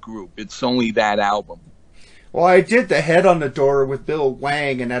the whole group. It's only that album. Well, I did The Head on the Door with Bill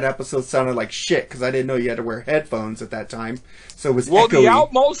Wang, and that episode sounded like shit because I didn't know you had to wear headphones at that time. So it was echoey. The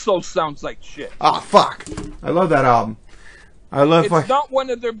album also sounds like shit. Ah, fuck. I love that album. It's not one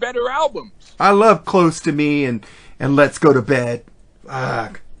of their better albums. I love Close to Me and Let's Go to Bed.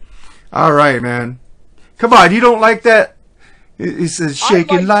 Fuck. All right, man. Come on, you don't like that? It says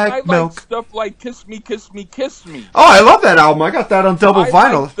shaking like milk. I like stuff like Kiss Me, Kiss Me, Kiss Me. Oh, I love that album. I got that on double vinyl.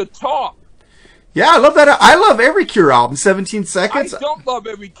 I like The Talk. Yeah, I love that. I love every Cure album. 17 Seconds. I don't love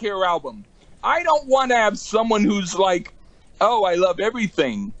every Cure album. I don't want to have someone who's like, oh, I love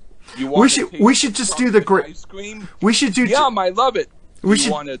everything. We should just do the great ice cream. We should do. Yum, I love it.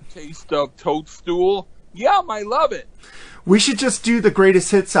 You want a taste of Toadstool? Yum, I love it. We should just do the greatest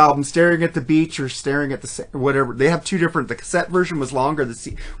hits album, Staring at the Beach or Staring at the whatever. They have two different. The cassette version was longer.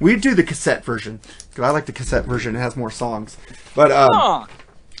 We'd do the cassette version because I like the cassette version. It has more songs. But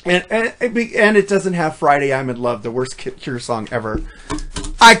and it doesn't have Friday I'm in Love, the worst Cure song ever.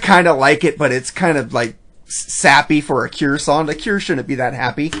 I kind of like it, but it's kind of like sappy for a Cure song. The Cure shouldn't be that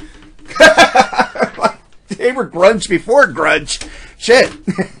happy. They were grunge before grunge. Shit.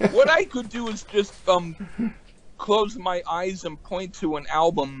 What I could do is just close my eyes and point to an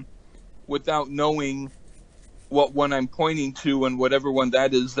album without knowing what one I'm pointing to, and whatever one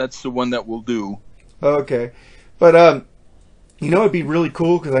that is, that's the one that we'll do. Okay. But, you know, it'd be really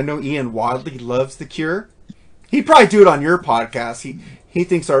cool because I know Ian Wadley loves The Cure. He'd probably do it on your podcast. He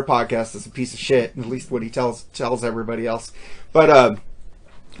thinks our podcast is a piece of shit, at least what he tells everybody else. But,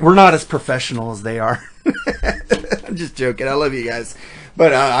 we're not as professional as they are. I'm just joking. I love you guys.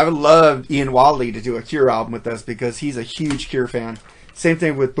 But I would love Ian Wadley to do a Cure album with us because he's a huge Cure fan. Same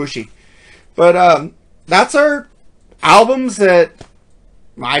thing with Bushy. But that's our albums that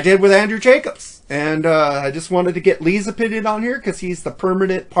I did with Andrew Jacobs. And I just wanted to get Lee's opinion on here because he's the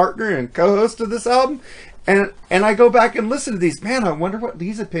permanent partner and co-host of this album. And I go back and listen to these. Man, I wonder what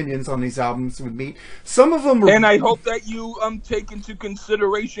Lee's opinions on these albums would be. Some of them are... And I hope that you take into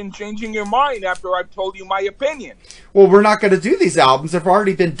consideration changing your mind after I've told you my opinion. Well, we're not going to do these albums. They've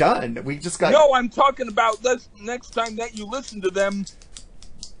already been done. We just got... No, I'm talking about next time that you listen to them,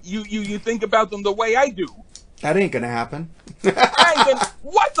 you think about them the way I do. That ain't going to happen.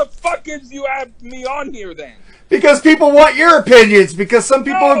 What the fuck gives you have me on here then? Because people want your opinions. Because some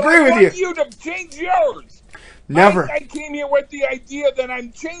people agree with I you. want you to change yours. Never. I came here with the idea that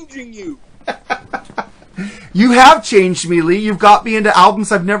I'm changing you. You have changed me, Lee. You've got me into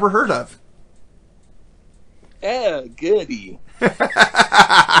albums I've never heard of. Oh, goody.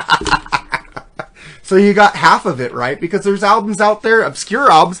 So you got half of it, right? Because there's albums out there, obscure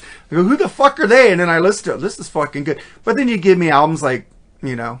albums. I go, who the fuck are they? And then I listen to it. This is fucking good. But then you give me albums like,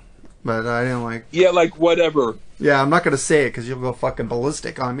 you know, but I didn't like. Yeah, like whatever. Yeah, I'm not going to say it because you'll go fucking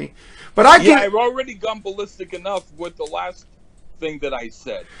ballistic on me. But I Yeah, can. I've already gone ballistic enough with the last thing that I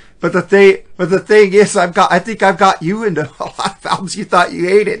said. But the thing is, I think I've got you into a lot of albums you thought you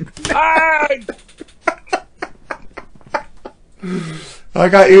hated. Ah! I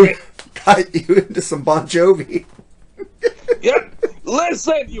got you into some Bon Jovi. Yeah,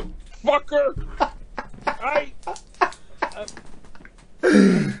 listen, you fucker.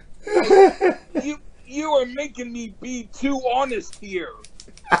 You are making me be too honest here.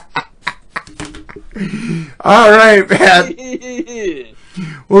 All right, man.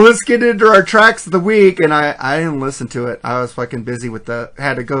 Well, let's get into our tracks of the week. And I didn't listen to it. I was fucking busy with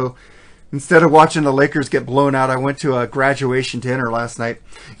had to go. Instead of watching the Lakers get blown out, I went to a graduation dinner last night.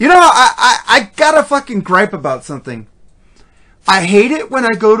 You know, I gotta fucking gripe about something. I hate it when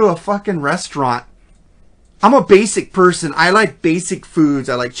I go to a fucking restaurant. I'm a basic person. I like basic foods.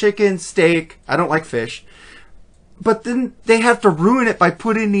 I like chicken, steak. I don't like fish. But then they have to ruin it by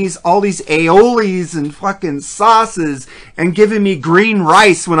putting all these aiolis and fucking sauces and giving me green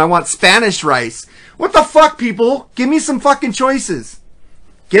rice when I want Spanish rice. What the fuck, people? Give me some fucking choices.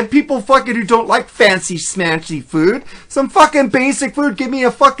 Give people fucking who don't like fancy smashy food some fucking basic food. Give me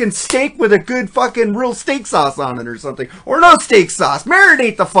a fucking steak with a good fucking real steak sauce on it or something. Or no steak sauce.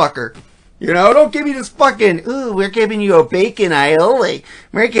 Marinate the fucker. You know, don't give me this fucking, ooh, we're giving you a bacon aioli.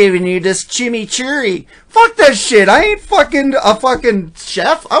 We're giving you this chimichurri. Fuck that shit. I ain't fucking a fucking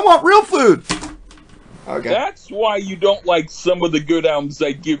chef. I want real food. Okay. That's why you don't like some of the good albums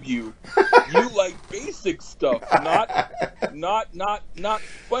I give you. You like basic stuff, not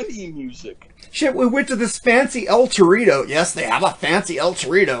funny music. Shit, we went to this fancy El Torito. Yes, they have a fancy El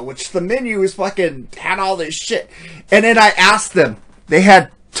Torito, which the menu is fucking had all this shit. And then I asked them, they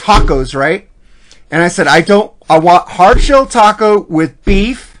had tacos, right? And I said, I want hard shell taco with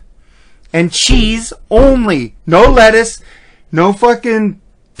beef and cheese only. No lettuce, no fucking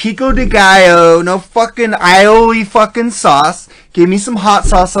pico de gallo, no fucking aioli fucking sauce. Give me some hot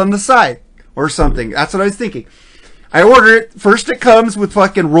sauce on the side or something. That's what I was thinking. I ordered it. First it comes with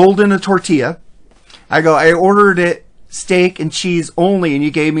fucking rolled in a tortilla. I ordered it steak and cheese only, and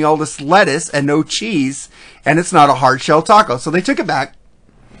you gave me all this lettuce and no cheese, and it's not a hard shell taco. So they took it back.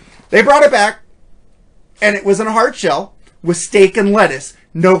 They brought it back, and it was in a hard shell with steak and lettuce,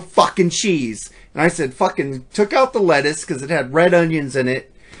 no fucking cheese. And I said, fucking took out the lettuce because it had red onions in it.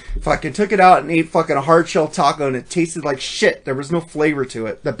 Fucking took it out and ate fucking a hard shell taco, and it tasted like shit. There was no flavor to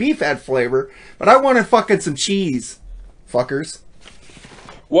it. The beef had flavor, but I wanted fucking some cheese. Fuckers.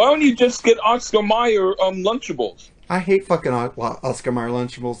 Why don't you just get Oscar Mayer Lunchables? I hate fucking Oscar Mayer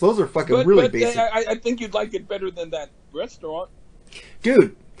Lunchables. Those are fucking really basic. I think you'd like it better than that restaurant.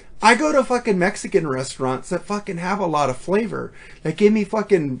 Dude, I go to fucking Mexican restaurants that fucking have a lot of flavor. That give me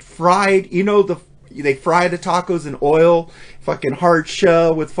fucking fried, you know, they fry the tacos in oil, fucking hard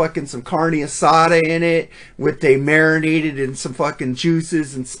shell with fucking some carne asada in it, they marinated in some fucking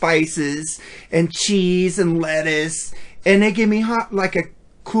juices and spices and cheese and lettuce, and they give me like a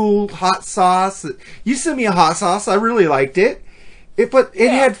cool hot sauce. You sent me a hot sauce, I really liked it. But it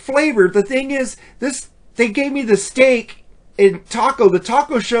had flavor. The thing is, they gave me the steak and taco. The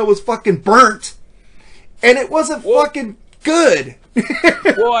taco shell was fucking burnt, and it wasn't fucking good.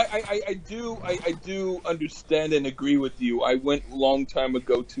 Well, I do understand and agree with you. I went a long time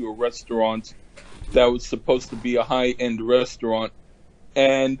ago to a restaurant that was supposed to be a high-end restaurant,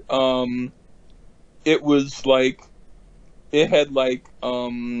 and it was like it had like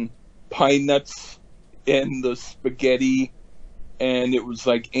pine nuts in the spaghetti, and it was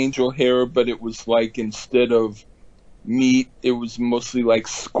like angel hair, but it was like instead of meat, it was mostly like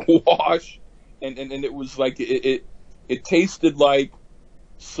squash, and it was like it tasted like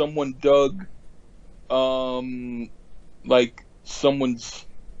someone dug like someone's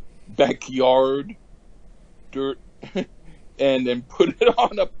backyard dirt and then put it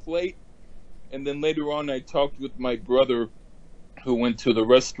on a plate. And then later on I talked with my brother who went to the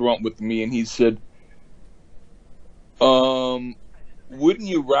restaurant with me, and he said, wouldn't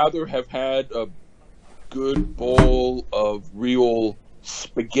you rather have had a good bowl of real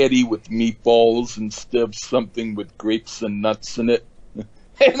spaghetti with meatballs instead of something with grapes and nuts in it?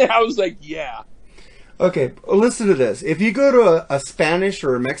 And I was like, yeah. Okay, listen to this. If you go to a Spanish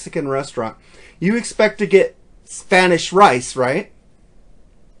or a Mexican restaurant, you expect to get Spanish rice, right?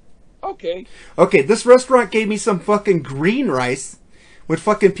 Okay. Okay, this restaurant gave me some fucking green rice with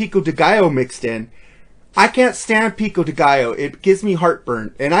fucking pico de gallo mixed in. I can't stand pico de gallo. It gives me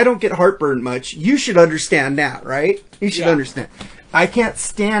heartburn. And I don't get heartburn much. You should understand that, right? You should understand. I can't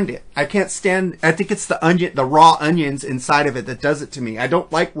stand it. I think it's the raw onions inside of it that does it to me. I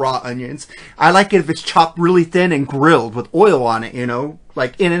don't like raw onions. I like it if it's chopped really thin and grilled with oil on it,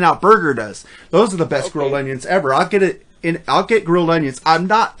 like In-N-Out Burger does. Those are the best grilled onions ever. I'll get grilled onions. I'm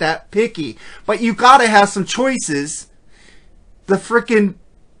not that picky. But you gotta have some choices. The frickin'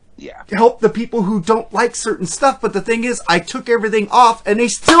 help the people who don't like certain stuff. But the thing is, I took everything off and they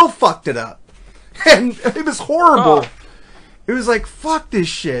still fucked it up. And it was horrible. It was like, fuck this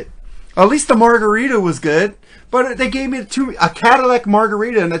shit. At least the margarita was good. But they gave me a Cadillac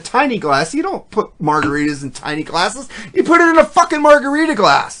margarita in a tiny glass. You don't put margaritas in tiny glasses. You put it in a fucking margarita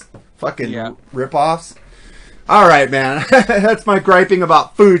glass. Fucking rip-offs. All right, man. That's my griping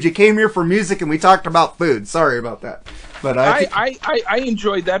about food. You came here for music and we talked about food. Sorry about that. But I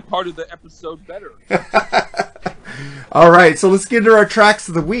enjoyed that part of the episode better. All right, so let's get into our tracks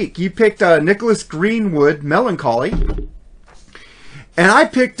of the week. You picked Nicholas Greenwood, Melancholy. And I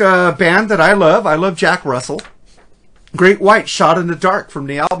picked a band that I love. I love Jack Russell. Great White, Shot in the Dark, from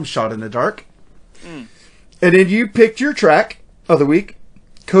the album Shot in the Dark. And then you picked your track of the week,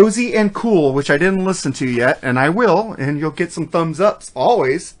 Cozy and Cool, which I didn't listen to yet, and I will, and you'll get some thumbs ups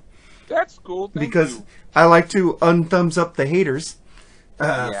always. That's cool, because you. I like to unthumbs up the haters.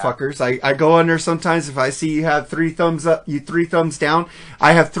 Fuckers. I go on there sometimes if I see you have 3 thumbs up, 3 thumbs down.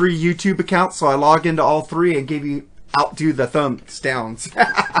 I have 3 YouTube accounts, so I log into all 3 and outdo the thumbs downs.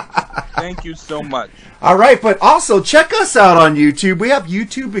 Thank you so much. All right, but also check us out on YouTube. We have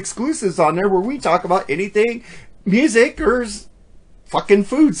YouTube exclusives on there where we talk about anything, music, or fucking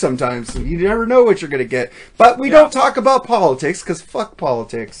food sometimes. You never know what you're going to get. But we don't talk about politics, because fuck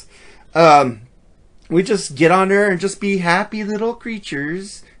politics. We just get on there and just be happy little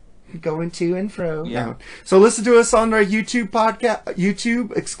creatures going to and fro. Yeah. So listen to us on our YouTube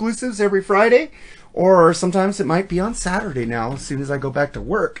YouTube exclusives every Friday. Or sometimes it might be on Saturday now, as soon as I go back to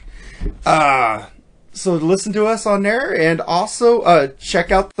work. So listen to us on there, and also check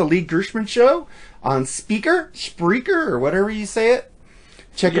out the Lee Gershman Show on Spreaker, or whatever you say it.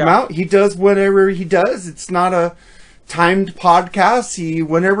 Check him out. He does whatever he does. It's not a timed podcast.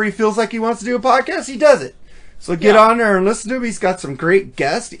 Whenever he feels like he wants to do a podcast, he does it. So get on there and listen to him. He's got some great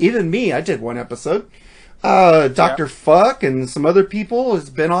guests. Even me, I did one episode. Dr. Fuck and some other people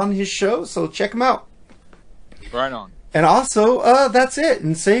has been on his show, so check him out. Right on. And also, that's it.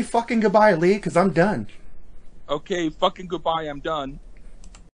 And say fucking goodbye, Lee, because I'm done. Okay, fucking goodbye, I'm done.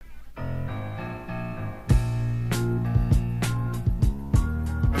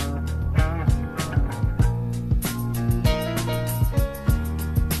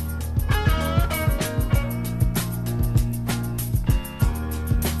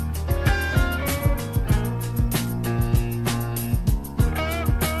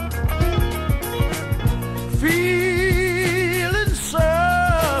 Feeling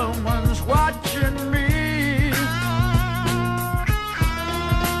someone's watching me.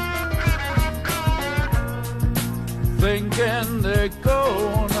 Thinking they're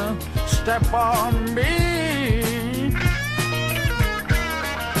gonna step on me.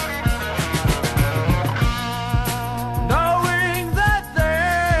 Knowing that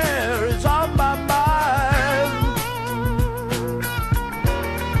there is on my mind.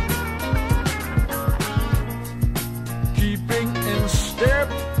 Keeping in step,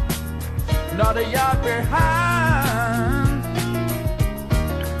 not a yard behind.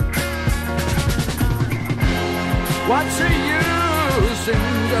 What's the use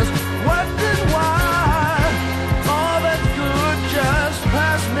in just wondering why all that good just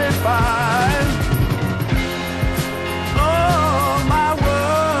passed me by? Oh, my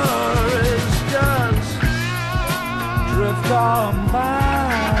worries just drift on by.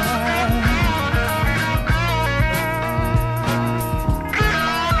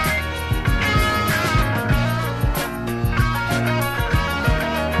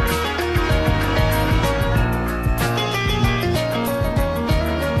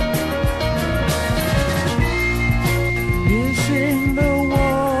 Missing the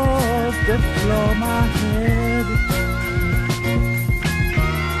walls that floor my head.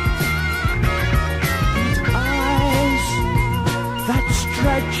 Eyes that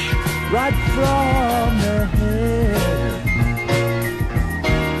stretch right from the head.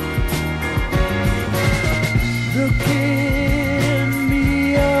 Looking me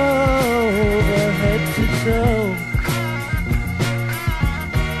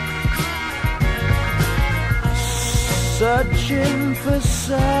searching for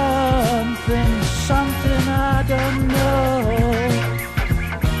something I don't know.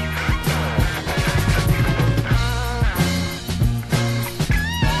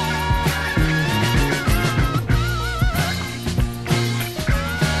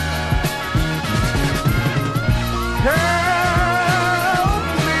 Help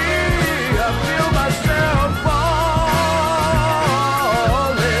me, I feel myself falling.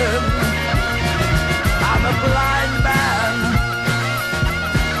 I'm a blind man,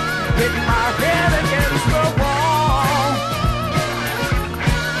 hitting my head against the wall.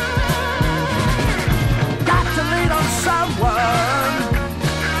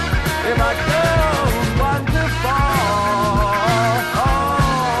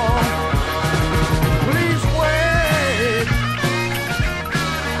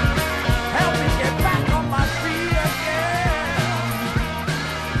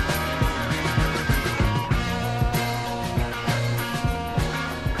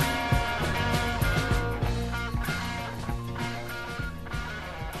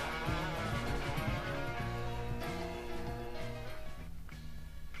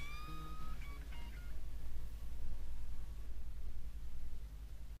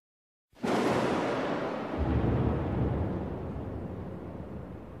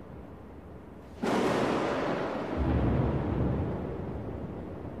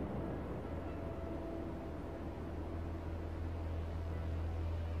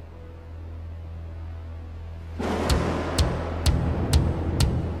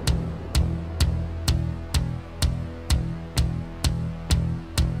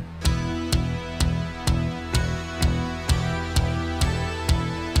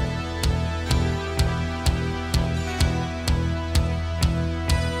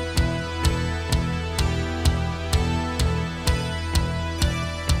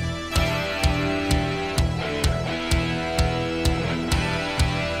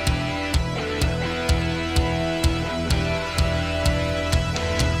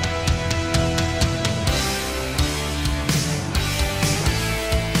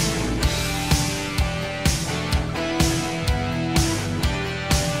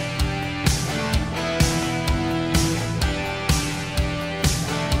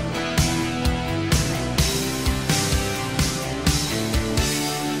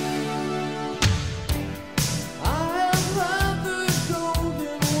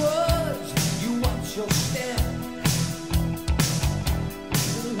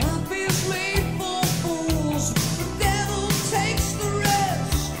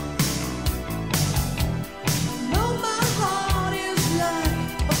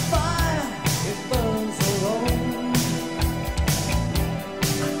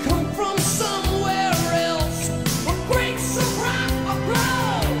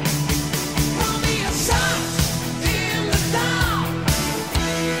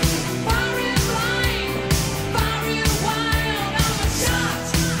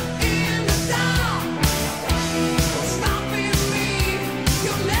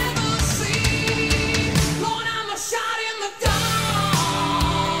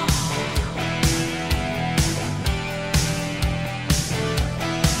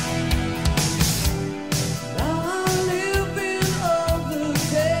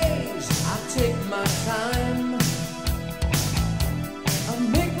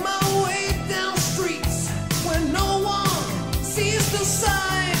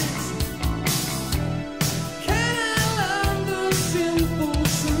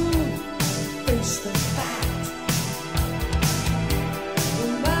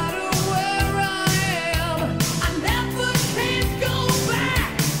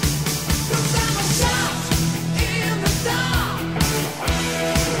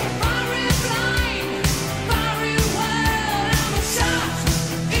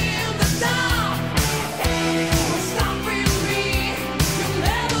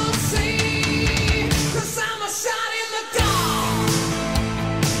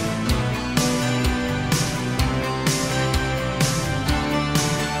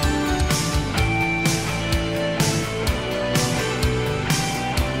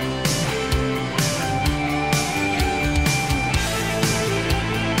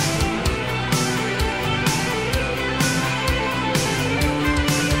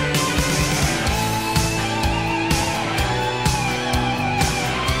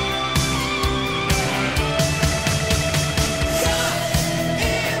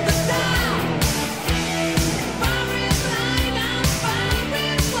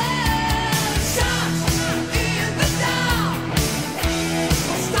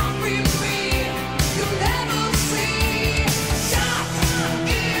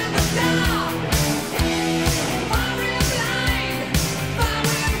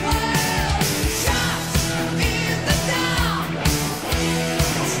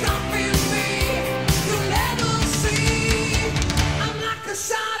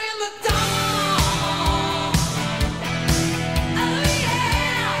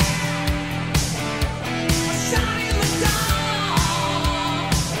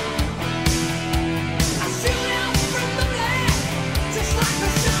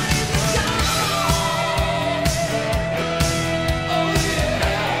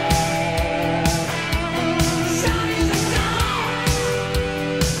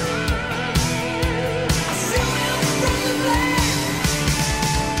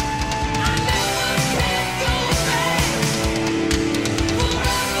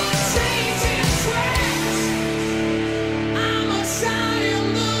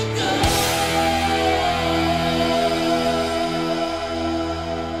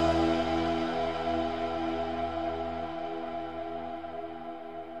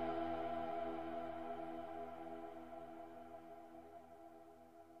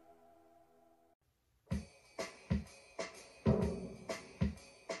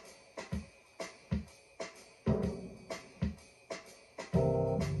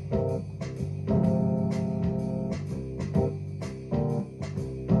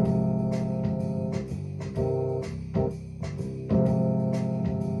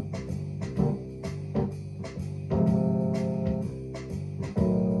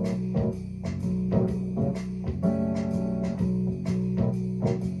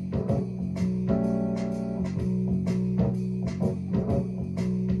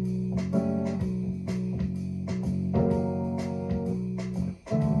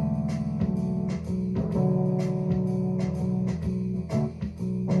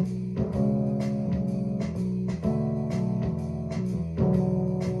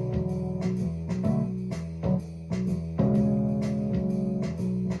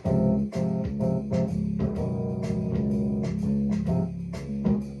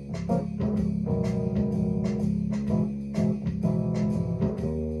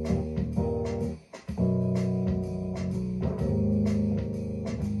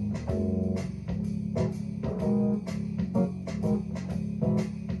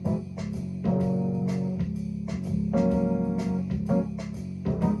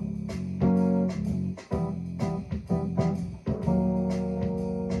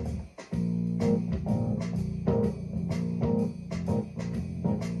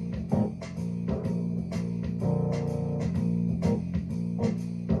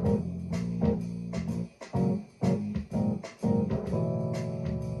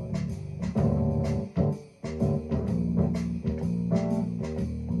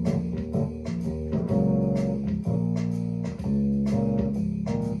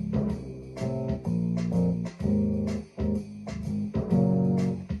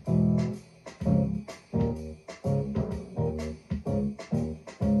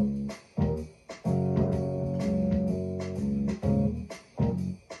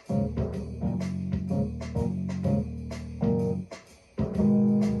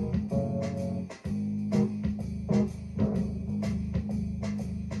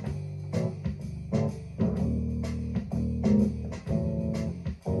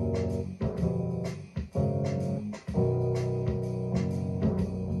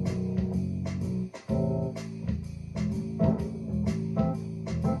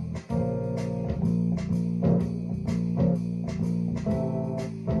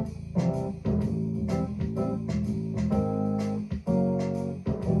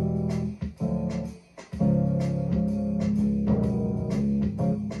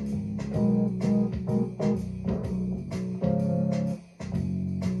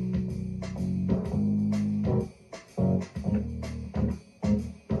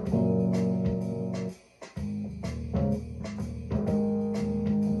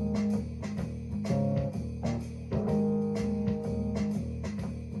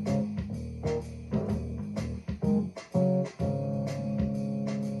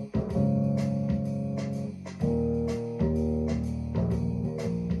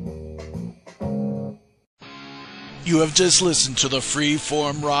 You have just listened to the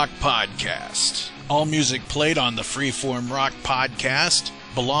Freeform Rock Podcast. All music played on the Freeform Rock Podcast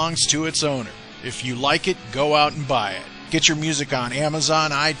belongs to its owner. If you like it, go out and buy it. Get your music on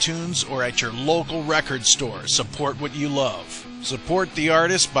Amazon, iTunes, or at your local record store. Support what you love. Support the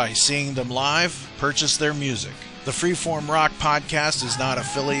artist by seeing them live. Purchase their music. The Freeform Rock Podcast is not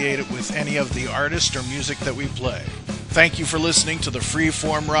affiliated with any of the artists or music that we play. Thank you for listening to the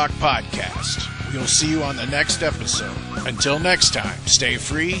Freeform Rock Podcast. We'll see you on the next episode. Until next time, stay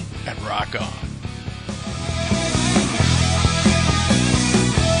free and rock on.